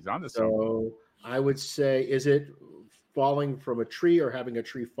 he's on to something. So I would say, is it falling from a tree or having a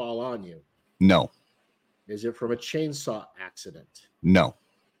tree fall on you? No. Is it from a chainsaw accident? No.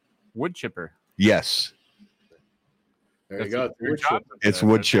 Wood chipper. Yes. There you go. It's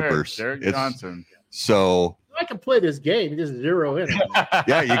wood chippers. Derek It's- Johnson. So I can play this game. You just zero in.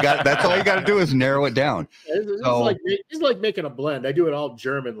 yeah, that's all you got to do is narrow it down. It's like making a blend. I do it all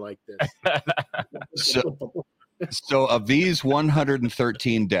German like this. So of these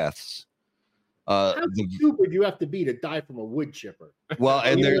 113 deaths, How stupid you have to be to die from a wood chipper? well,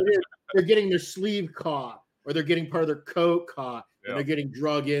 and they're getting their sleeve caught, or they're getting part of their coat caught, and Yeah. they're getting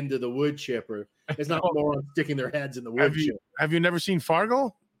drug into the wood chipper. It's not morons sticking their heads in the wood chipper. Have you never seen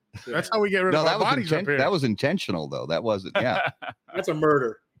Fargo? That's how we get rid no, of that our was bodies up here. that was intentional though. That wasn't. Yeah, That's a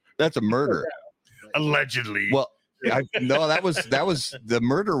murder. that's a murder. Allegedly. Well, no, that was the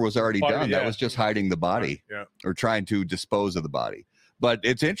murder was already done. That was just hiding the body, or trying to dispose of the body. But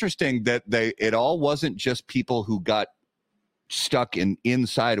it's interesting that it all wasn't just people who got stuck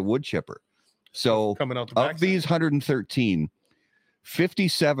inside a wood chipper. So coming out the of backside. these 113,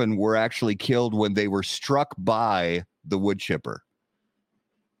 57 were actually killed when they were struck by the wood chipper.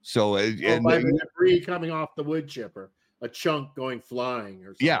 So By the debris coming off the wood chipper, a chunk going flying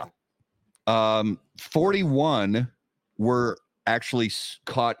or something. yeah, 41 were actually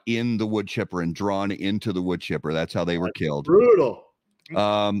caught in the wood chipper and drawn into the wood chipper. That's how they were killed. Brutal.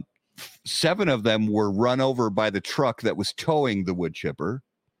 7 of them were run over by the truck that was towing the wood chipper.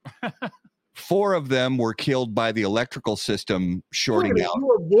 4 of them were killed by the electrical system shorting out.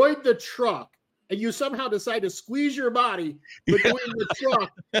 You avoid the truck and you somehow decide to squeeze your body between the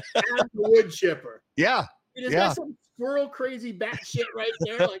truck and the wood chipper. Yeah. It is got some squirrel crazy bat shit right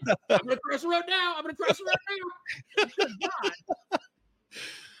there. Like, I'm going to cross the road now. I'm going to cross the road now. Good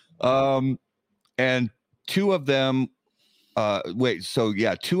God. And 2 of them,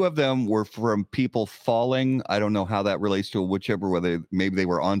 2 of them were from people falling. I don't know how that relates to a wood chipper, whether maybe they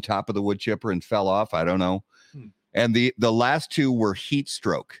were on top of the wood chipper and fell off. I don't know. And the last 2 were heat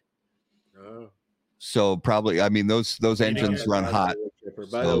stroke. Oh. So probably, I mean, those engines run hot.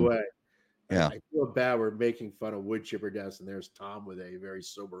 By the way, yeah, I feel bad we're making fun of wood chipper deaths, and there's Tom with a very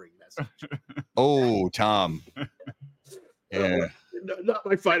sobering message. Oh, Tom. Yeah. Not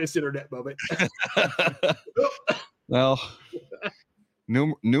my finest internet moment. Well,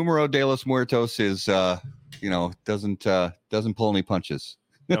 Numero de los Muertos is, doesn't pull any punches.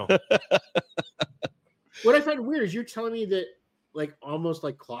 No. What I find weird is you're telling me that, like, almost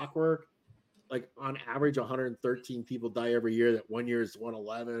like clockwork, like on average 113 people die every year. That one year is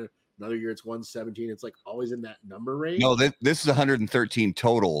 111, another year it's 117. It's like always in that number range. No, this is 113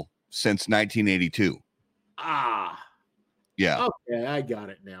 total since 1982. Yeah. Okay, I got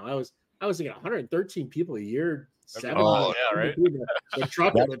it now. I was thinking 113 people a year. 7 Oh, yeah, right. The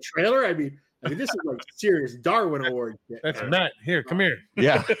truck and the trailer. I mean, this is like serious Darwin Award shit. That's Matt. Here, come here.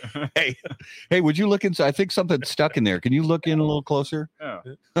 Yeah. Hey, would you look inside? I think something's stuck in there. Can you look in a little closer? Yeah.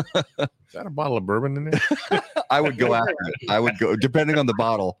 Is that a bottle of bourbon in there? I would go after it. I would go, depending on the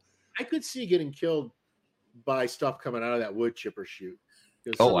bottle. I could see getting killed by stuff coming out of that wood chipper chute.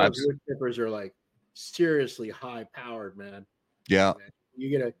 Because Oh, some of those wood chippers are like seriously high powered, man. Yeah.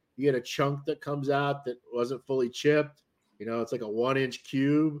 You get a chunk that comes out that wasn't fully chipped. You know, it's like a 1-inch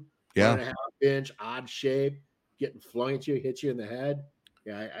cube, Yeah. 1.5 inch, odd shape, getting flung at you, hit you in the head.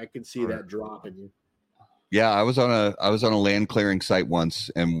 Yeah, I can see that dropping you. Yeah, I was on a land clearing site once,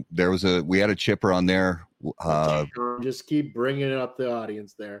 and we had a chipper on there. Just keep bringing up the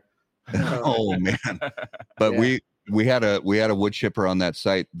audience there. Oh man! But Yeah. we had a wood chipper on that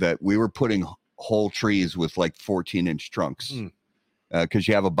site that we were putting whole trees with like 14-inch trunks, because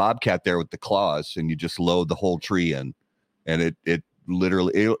you have a bobcat there with the claws, and you just load the whole tree in, and it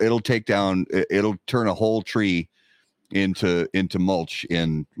literally it'll take down, it'll turn a whole tree into mulch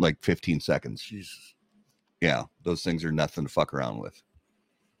in like 15 seconds. Jesus. Yeah, those things are nothing to fuck around with.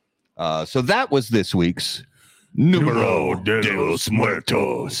 So that was this week's Numero de los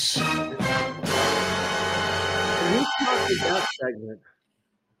Muertos. Who started that segment?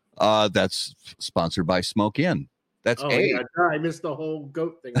 That's sponsored by Smoke Inn. That's yeah, I missed the whole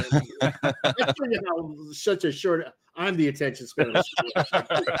goat thing. I figured how such a short. I'm the attention span.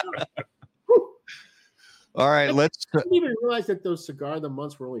 All right, I didn't even realize that those cigar of the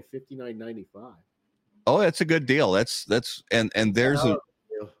months were only $59.95. Oh, that's a good deal. That's and there's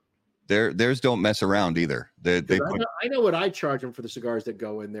theirs don't mess around either. I know what I charge them for the cigars that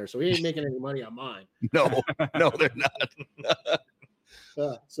go in there, so he ain't making any money on mine. No, they're not.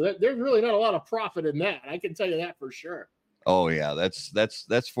 So there's really not a lot of profit in that. I can tell you that for sure. Oh yeah,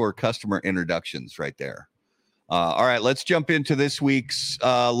 that's for customer introductions right there. All right, let's jump into this week's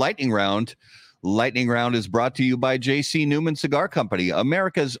lightning round. Lightning Round is brought to you by J.C. Newman Cigar Company,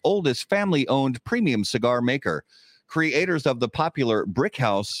 America's oldest family-owned premium cigar maker. Creators of the popular Brick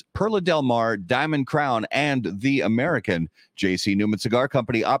House, Perla Del Mar, Diamond Crown, and The American, J.C. Newman Cigar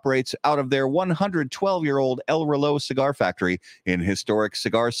Company operates out of their 112-year-old El Reloj cigar factory in historic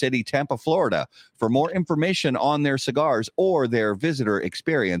Cigar City, Tampa, Florida. For more information on their cigars or their visitor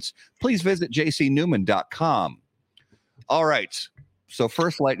experience, please visit jcnewman.com. All right. So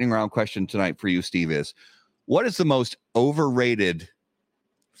first lightning round question tonight for you, Steve, is what is the most overrated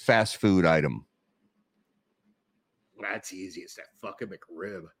fast food item? That's easy. It's that fucking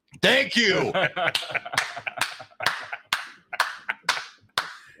McRib. Thank you.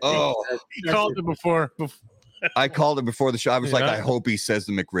 Oh, he called it before. I called it before the show. I was like, I hope he says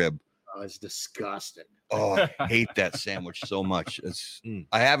the McRib. Oh, it's disgusting. Oh, I hate that sandwich so much.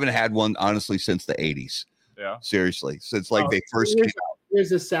 I haven't had one honestly since the 80s. Yeah. Seriously. Since like they first came out. Here's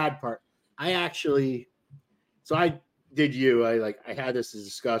the sad part. I had this is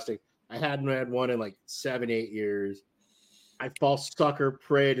disgusting. I hadn't had one in like 7-8 years. I fall sucker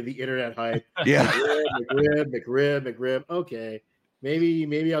prey to the internet hype. Yeah. McRib. Okay.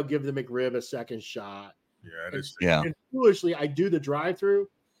 Maybe I'll give the McRib a second shot. Yeah, it is. Yeah. And foolishly, I do the drive-through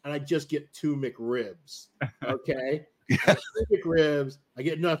and I just get 2 McRibs. Okay. Yeah. 2 McRibs. I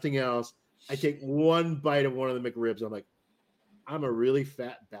get nothing else. I take one bite of one of the McRibs. I'm like, I'm a really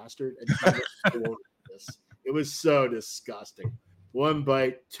fat bastard. And it was so disgusting. One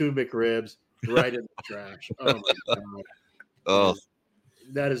bite, 2 McRibs, right in the trash. Oh my God. Oh,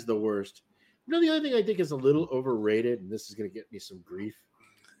 that is the worst. You know, the other thing I think is a little overrated, and this is going to get me some grief,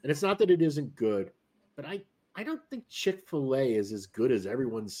 and it's not that it isn't good, but I don't think Chick-fil-A is as good as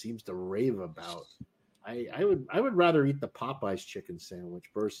everyone seems to rave about. I would rather eat the Popeyes chicken sandwich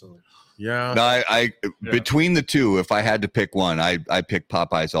personally. Yeah. No, I between the two, if I had to pick one, I pick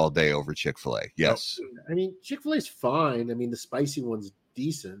Popeyes all day over Chick-fil-A. Yes. I mean, Chick-fil-A is fine. I mean, the spicy one's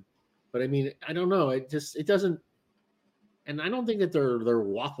decent, but I mean, I don't know. It doesn't. And I don't think that their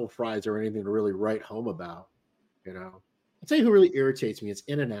waffle fries are anything to really write home about. You know, I'll tell you who really irritates me. It's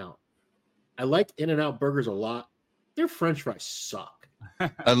In-N-Out. I like In-N-Out burgers a lot. Their French fries suck.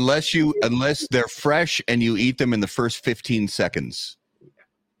 Unless they're fresh and you eat them in the first 15 seconds,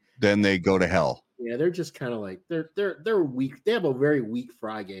 then they go to hell. Yeah, they're just kind of like they're weak. They have a very weak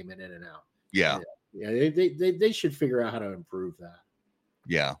fry game in In-N-Out. Yeah. They should figure out how to improve that.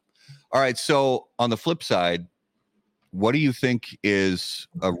 Yeah. All right. So on the flip side, what do you think is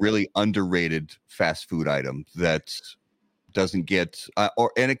a really underrated fast food item that doesn't get,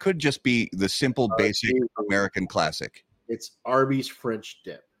 and it could just be the simple, basic American classic? It's Arby's French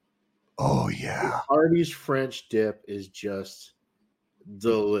dip. Oh yeah. Arby's French dip is just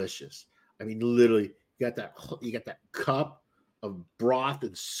delicious. I mean, literally, you got that cup of broth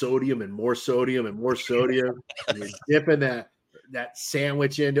and sodium and more sodium and more sodium, and you're dipping that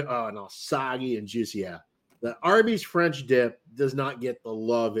sandwich into and all soggy and juicy. Yeah. The Arby's French dip does not get the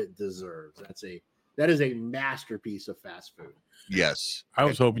love it deserves. That is a masterpiece of fast food. Yes. I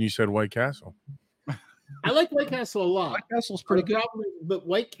was hoping you said White Castle. I like White Castle a lot. White Castle's pretty good. But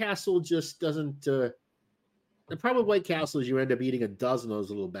White Castle just doesn't. The problem with White Castle is you end up eating a dozen of those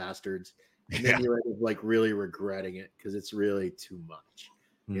little bastards, and then you end up like really regretting it because it's really too much.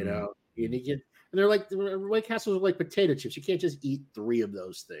 You know, and you get. And they're like White Castles are like potato chips. You can't just eat 3 of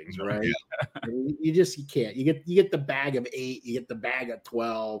those things, right? You can't. You get the bag of 8. You get the bag of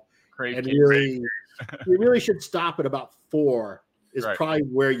 12. And really, you really should stop at about 4. Is probably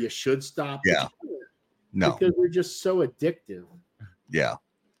where you should stop. Yeah. No, because they're just so addictive. Yeah.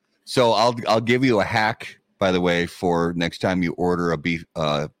 So I'll give you a hack, by the way, for next time you order a beef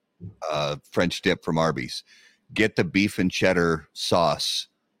French dip from Arby's. Get the beef and cheddar sauce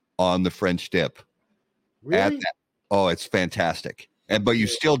on the French dip. Really? Add that. Oh, it's fantastic. But you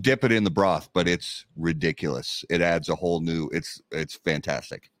still dip it in the broth, but it's ridiculous. It adds a whole new. It's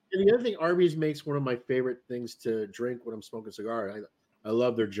fantastic. And the other thing, Arby's makes one of my favorite things to drink when I'm smoking a cigar. I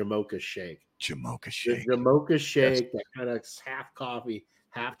love their Jamocha shake. Jamocha shake. The Jamocha shake, that kind of half coffee,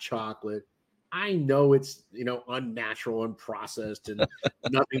 half chocolate. I know it's unnatural and processed and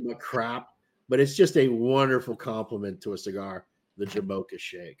nothing but crap, but it's just a wonderful compliment to a cigar. The Jamocha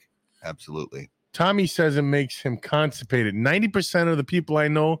shake. Absolutely. Tommy says it makes him constipated. 90% of the people I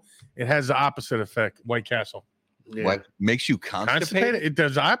know, it has the opposite effect. White Castle. Yeah. What makes you constipated? It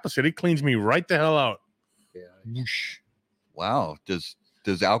does the opposite. It cleans me right the hell out. Yeah. Whoosh. Wow. Does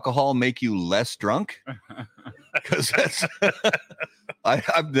alcohol make you less drunk? Because that's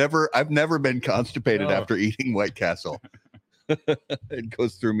I've never been constipated after eating White Castle. It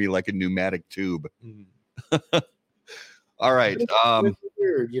goes through me like a pneumatic tube. All right. It's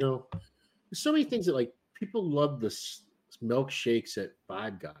weird, there's so many things that like people love the milkshakes at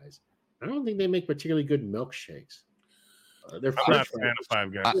Five Guys. I don't think they make particularly good milkshakes. They're I'm not a fan of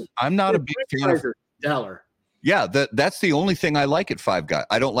Five Guys. I'm not a big fan of stellar. Yeah, that's the only thing I like at Five Guys.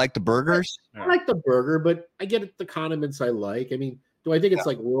 I don't like the burgers. I like the burger, but I get the condiments I like. I mean, do I think it's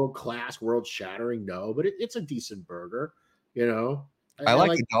like world class, world shattering? No, but it's a decent burger. I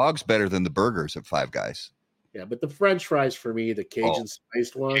like the dogs better than the burgers at Five Guys. Yeah, but the French fries for me, the Cajun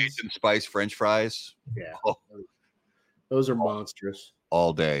spiced ones, Cajun spice French fries. Yeah, those are monstrous.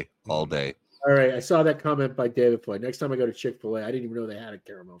 All day. All right, I saw that comment by David Floyd. Next time I go to Chick-fil-A, I didn't even know they had a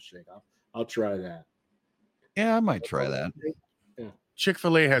caramel shake. I'll try that. Yeah, I might try that. Yeah.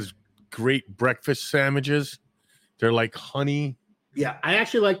 Chick-fil-A has great breakfast sandwiches. They're like honey. Yeah, I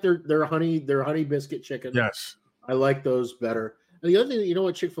actually like their honey biscuit chicken. Yes. I like those better. And the other thing,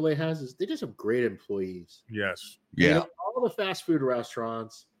 what Chick-fil-A has is they just have great employees. Yes. Yeah. All the fast food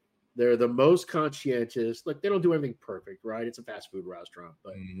restaurants, they're the most conscientious. Like, they don't do anything perfect, right? It's a fast food restaurant.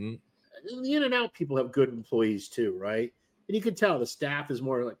 But the In-N-Out people have good employees too, right? And you can tell the staff is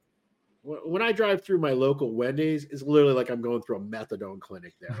more like, when I drive through my local Wendy's, it's literally like I'm going through a methadone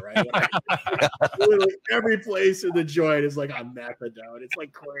clinic there, right? Literally every place in the joint is like a methadone. It's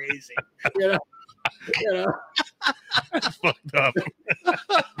like crazy. That's fucked up.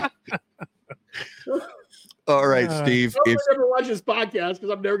 All right, Steve. I'll never watch this podcast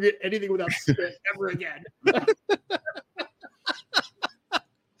because I'm never getting anything without spit ever again.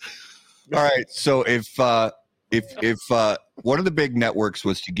 All right. So if one of the big networks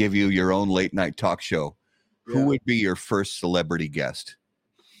was to give you your own late night talk show, who would be your first celebrity guest?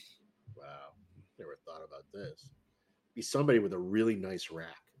 Wow. Never thought about this. Be somebody with a really nice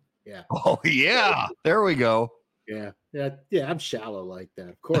rack. Yeah. Oh, yeah. There we go. Yeah. I'm shallow like that.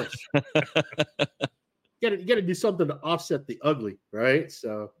 Of course. You got to do something to offset the ugly, right?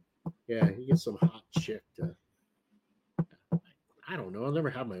 So, yeah, you get some hot chick to. I don't know. I'll never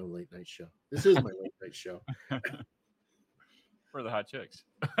have my own late night show. This is my late night show. We're the hot chicks.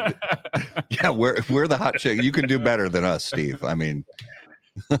 Yeah, we're the hot chick. You can do better than us, Steve. I mean,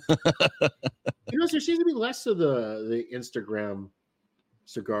 there seems to be less of the Instagram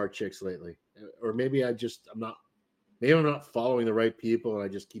cigar chicks lately, or maybe I'm not following the right people and I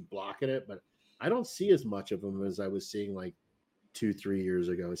just keep blocking it. But I don't see as much of them as I was seeing like 2-3 years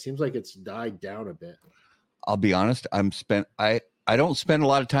ago. It seems like it's died down a bit. I'll be honest. I don't spend a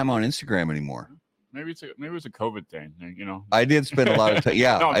lot of time on Instagram anymore. Maybe it's a COVID thing, I did spend a lot of time.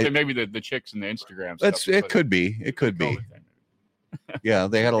 Yeah, no, maybe the chicks and the Instagram stuff. It could be. It could be. Yeah,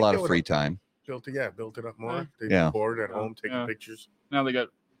 they had a lot of free time. Built it up more. They bored at home taking pictures. Now they got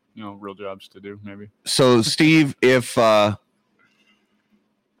real jobs to do. Maybe. So, Steve, if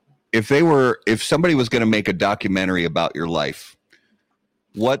somebody was going to make a documentary about your life,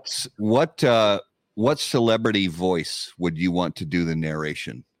 what celebrity voice would you want to do the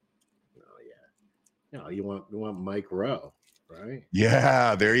narration? Oh, yeah. You want Mike Rowe, right?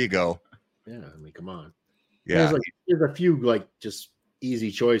 Yeah, there you go. Yeah, I mean, come on. Yeah. There's a few like just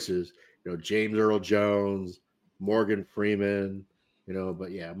easy choices. James Earl Jones, Morgan Freeman,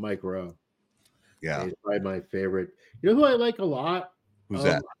 but yeah, Mike Rowe. Yeah. He's probably my favorite. You know who I like a lot? Who's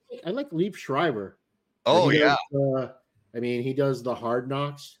that? I like Leap Schreiber. Oh, He yeah. does, he does the Hard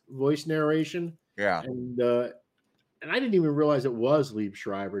Knocks voice narration. Yeah. And I didn't even realize it was Leap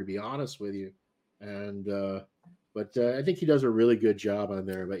Schreiber, to be honest with you. And but I think he does a really good job on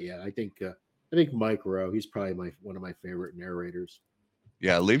there. But yeah, I think Mike Rowe, he's probably one of my favorite narrators.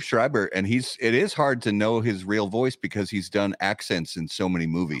 Yeah, Leif Schreiber, and it is hard to know his real voice because he's done accents in so many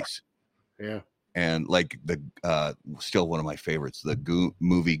movies. Yeah. And like still one of my favorites, the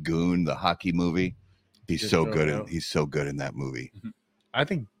movie Goon, the hockey movie. He's so good. He's so good in that movie. I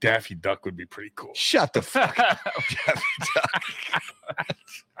think Daffy Duck would be pretty cool. Shut the fuck up, Daffy Duck.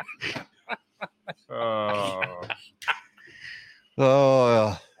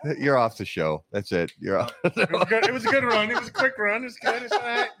 Oh, you're off the show. That's it. You're off. It was a good run. It was a quick run. It's good. It's all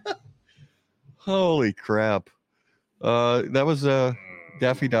right. Holy crap. That was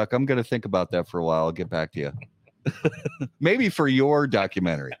Daffy Duck. I'm going to think about that for a while. I'll get back to you. Maybe for your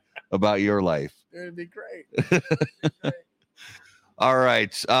documentary about your life. It'd be great. All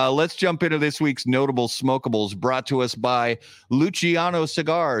right. Let's jump into this week's Notable Smokables, brought to us by Luciano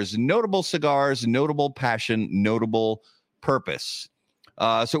Cigars. Notable cigars, notable passion, notable purpose.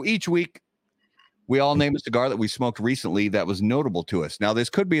 So each week, we all name a cigar that we smoked recently that was notable to us. Now, this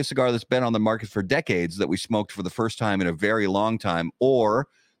could be a cigar that's been on the market for decades that we smoked for the first time in a very long time, or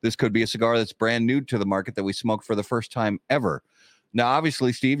this could be a cigar that's brand new to the market that we smoked for the first time ever. Now,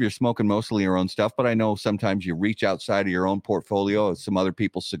 obviously, Steve, you're smoking mostly your own stuff, but I know sometimes you reach outside of your own portfolio of some other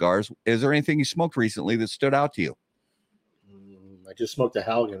people's cigars. Is there anything you smoked recently that stood out to you? I just smoked a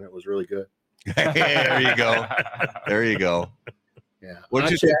Halligan. It was really good. There you go. There you go. Yeah. What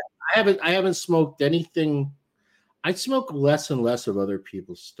did Actually, I haven't smoked anything. I smoke less and less of other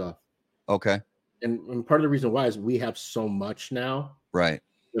people's stuff. Okay. And part of the reason why is we have so much now. Right.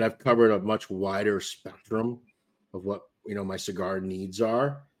 That I've covered a much wider spectrum of what my cigar needs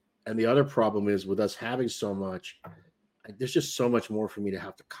are. And the other problem is with us having so much, there's just so much more for me to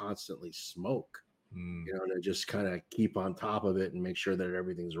have to constantly smoke, to just kind of keep on top of it and make sure that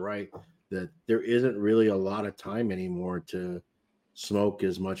everything's right, that there isn't really a lot of time anymore to smoke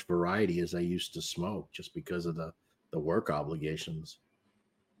as much variety as I used to smoke just because of the work obligations.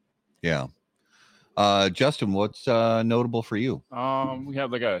 Yeah. Justin, what's notable for you? We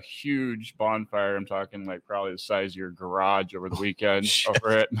had like a huge bonfire. I'm talking like probably the size of your garage over the weekend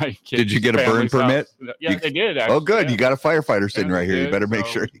over at my kids. Did you get a burn permit? Yeah, they did. Actually. Oh, good. Yeah. You got a firefighter sitting right here. Did. You better make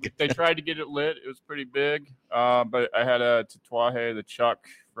sure you get They tried to get it lit. It was pretty big. But I had a Tatuaje, the Chuck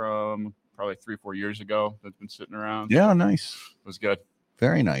from probably 3-4 years ago that's been sitting around. Yeah, nice. It was good.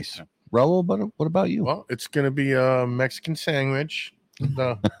 Very nice. Yeah. Raul, but what about you? Well, it's going to be a Mexican sandwich.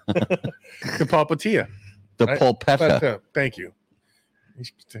 The papatilla. The polpetta. Thank you.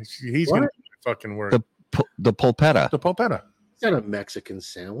 He's going to fucking word. The polpetta. The polpetta. It's not a Mexican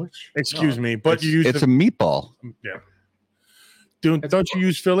sandwich. Excuse me, but you use it's a meatball. Yeah. Don't you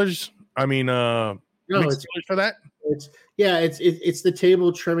use fillers? I mean, no, it's fillers for that. It's the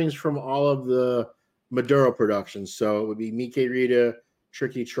table trimmings from all of the Maduro productions. So it would be Mi Querida,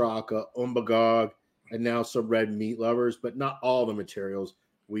 Tricky Traca, Umbagog, and now some red meat lovers, but not all the materials.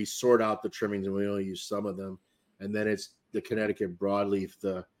 We sort out the trimmings and we only use some of them. And then it's the Connecticut broadleaf,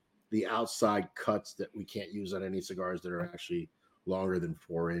 the outside cuts that we can't use on any cigars that are actually longer than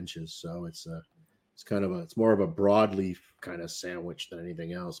 4 inches. So it's more of a broadleaf kind of sandwich than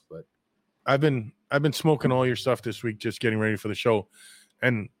anything else. But I've been smoking all your stuff this week, just getting ready for the show,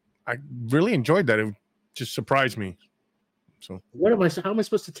 and I really enjoyed that. It just surprised me. So how am I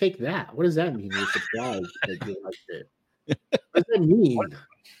supposed to take that? What does that mean? You're surprised that you liked it. What does that mean?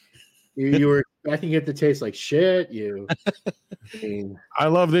 You were expecting it to taste like shit. I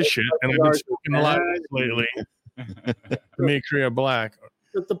love this shit, and I've been smoking a lot lately. Me Korea Black.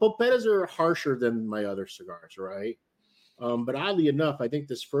 The polpettas are harsher than my other cigars, right? But oddly enough, I think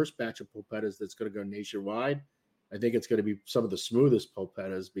this first batch of polpettas that's going to go nationwide, I think it's going to be some of the smoothest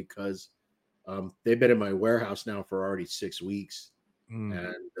polpettas because they've been in my warehouse now for already 6 weeks,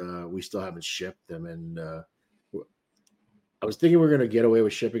 and we still haven't shipped them. And I was thinking we're going to get away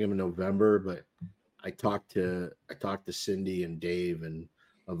with shipping them in November, but I talked to Cindy and Dave and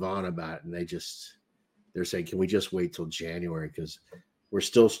Yvonne about it, and they're saying, can we just wait till January? Because we're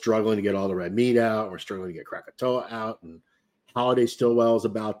still struggling to get all the red meat out. We're struggling to get Krakatoa out, and Holiday Stillwell is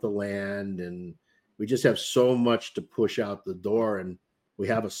about to land, and we just have so much to push out the door, and we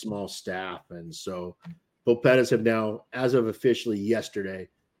have a small staff. And so polpettas have now, as of officially yesterday,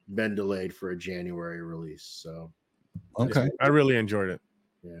 been delayed for a January release. So okay, I really enjoyed it.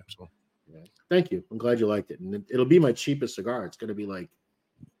 Yeah. Yeah. Thank you. I'm glad you liked it. And it'll be my cheapest cigar. It's going to be like,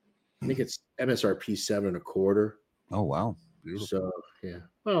 I think it's MSRP 7.25. Oh, wow. Beautiful. So yeah.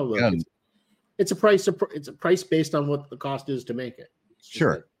 Well, look, Yeah. it's a price. It's a price based on what the cost is to make it. It's just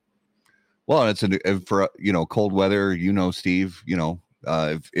Sure. like- Well, it's for cold weather. Steve. If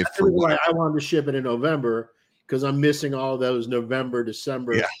That's the reason why I wanted to ship it in November, because I'm missing all those November,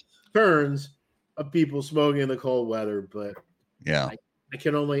 December turns of people smoking in the cold weather. But yeah, I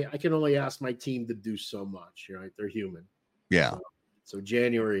can only ask my team to do so much. Right? They're human. yeah. So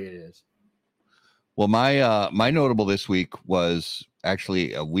January it is. Well, my notable this week was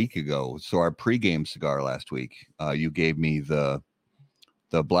actually a week ago. So our pregame cigar last week, you gave me the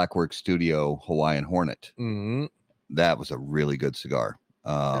Blackwork Studio Hawaiian Hornet. Mm-hmm. That was a really good cigar.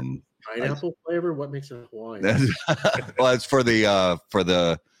 Pineapple flavor. What makes it Hawaiian? Well, it's for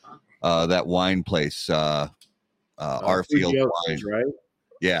the that wine place, our field wine, Fujioka's, right?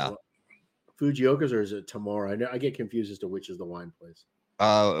 Yeah. Fujioka's, or is it Tamora? I get confused as to which is the wine place.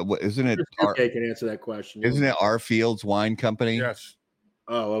 Isn't it? Okay, can answer that question. Isn't it Our Fields Wine Company? Yes.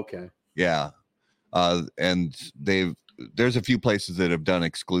 Oh, okay. Yeah. And there's a few places that have done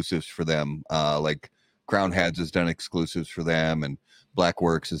exclusives for them. Like Crown Heads has done exclusives for them, and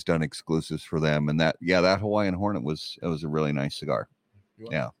Blackworks has done exclusives for them. And that Hawaiian Hornet was a really nice cigar.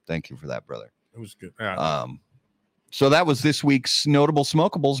 Yeah. Thank you for that, brother. It was good. Yeah. So that was this week's Notable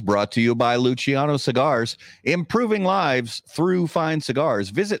Smokables, brought to you by Luciano Cigars, improving lives through fine cigars.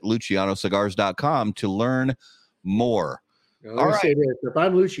 Visit lucianocigars.com to learn more. Now, let me say this. If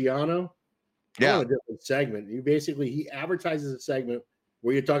I'm Luciano, Yeah. I want a different segment. He advertises a segment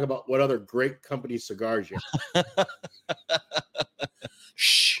where you talk about what other great company cigars you have.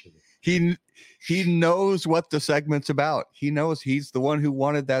 Shh. He knows what the segment's about. He knows he's the one who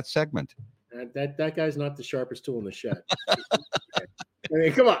wanted that segment. That guy's not the sharpest tool in the shed. I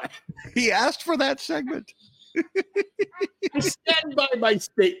mean, come on. He asked for that segment. I stand by my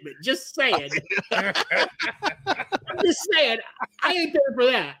statement. Just saying. I'm just saying. I ain't there for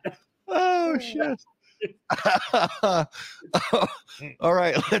that. Oh shit. All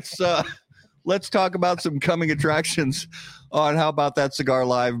right, let's talk about some coming attractions on How About That Cigar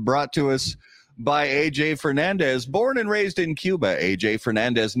Live, brought to us by AJ Fernandez. Born and raised in Cuba, AJ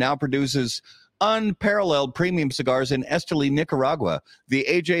Fernandez now produces unparalleled premium cigars in Esteli, Nicaragua. The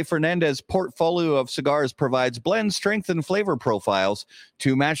AJ Fernandez portfolio of cigars provides blend strength and flavor profiles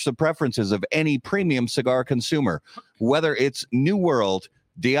to match the preferences of any premium cigar consumer. Whether it's New World,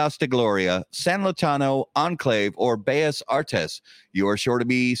 Dias de Gloria, San Lotano, Enclave, or Bellas Artes, you are sure to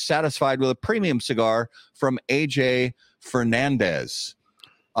be satisfied with a premium cigar from AJ Fernandez.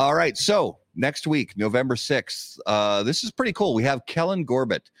 All right, so next week, November 6th, this is pretty cool. We have Kellen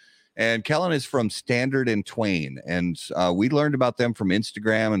Gorbett, and Kellen is from Standard and Twain, and we learned about them from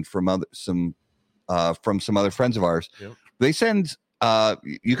Instagram and from some other friends of ours. Yep. They send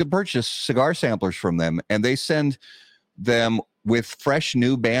you can purchase cigar samplers from them, and they send them with fresh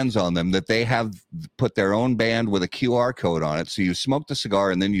new bands on them that they have put their own band with a QR code on it. So you smoke the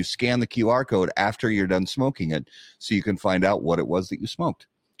cigar and then you scan the QR code after you're done smoking it, so you can find out what it was that you smoked.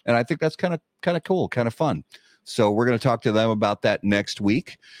 And I think that's kind of cool, kind of fun. So we're going to talk to them about that next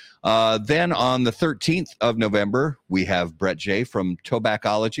week. Then on the 13th of November, we have Brett J from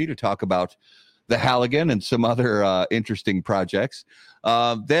Tobaccology to talk about the Halligan and some other interesting projects.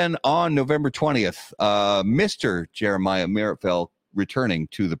 Then on November 20th, Mr. Jeremiah Meritfeld returning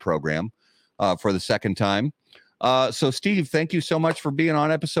to the program for the second time. So, Steve, thank you so much for being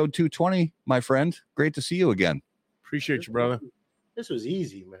on episode 220, my friend. Great to see you again. Appreciate you, brother. This was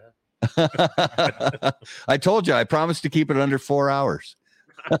easy, man. I told you, I promised to keep it under 4 hours.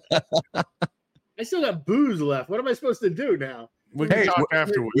 I still got booze left. What am I supposed to do now? We can talk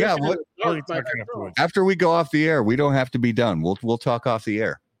afterwards. Yeah, We'll talk afterwards. After we go off the air, we don't have to be done. We'll talk off the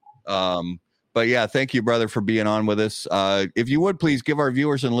air. But yeah, thank you, brother, for being on with us. If you would please give our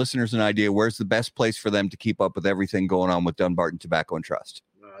viewers and listeners an idea, where's the best place for them to keep up with everything going on with Dunbarton Tobacco and Trust?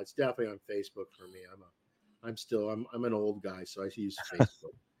 It's definitely on Facebook for me. I'm an old guy, so I use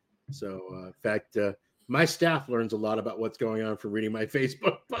Facebook. So in fact, my staff learns a lot about what's going on from reading my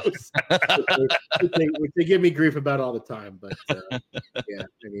Facebook posts, which they give me grief about all the time. But yeah,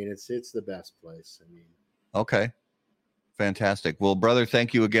 I mean, it's the best place. I mean, okay, fantastic. Well, brother,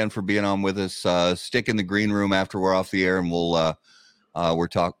 thank you again for being on with us. Stick in the green room after we're off the air, and we'll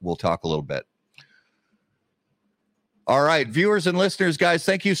talk a little bit. All right, viewers and listeners, guys,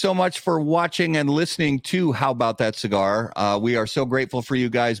 thank you so much for watching and listening to How About That Cigar. We are so grateful for you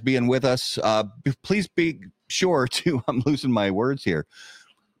guys being with us. Please be sure to, I'm losing my words here.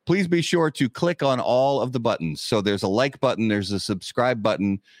 please be sure to click on all of the buttons. So there's a like button, there's a subscribe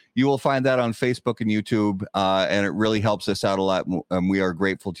button. You will find that on Facebook and YouTube, and it really helps us out a lot. And we are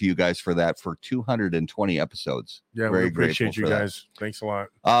grateful to you guys for that for 220 episodes. Yeah, we appreciate you guys. Thanks a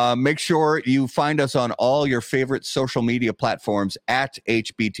lot. Make sure you find us on all your favorite social media platforms at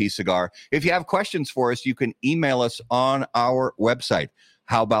HBT Cigar. If you have questions for us, you can email us on our website,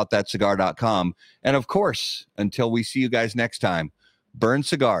 howaboutthatcigar.com. And of course, until we see you guys next time, burn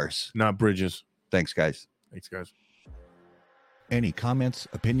cigars, not bridges. Thanks, guys. Thanks, guys. Any comments,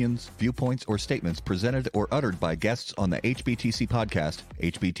 opinions, viewpoints, or statements presented or uttered by guests on the HBTC podcast,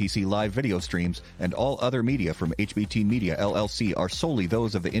 HBTC live video streams, and all other media from HBT Media LLC are solely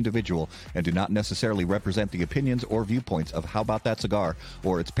those of the individual and do not necessarily represent the opinions or viewpoints of How About That Cigar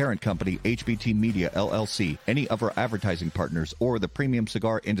or its parent company, HBT Media LLC, any of our advertising partners, or the premium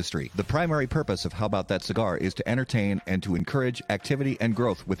cigar industry. The primary purpose of How About That Cigar is to entertain and to encourage activity and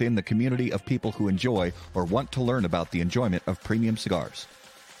growth within the community of people who enjoy or want to learn about the enjoyment of premium cigars.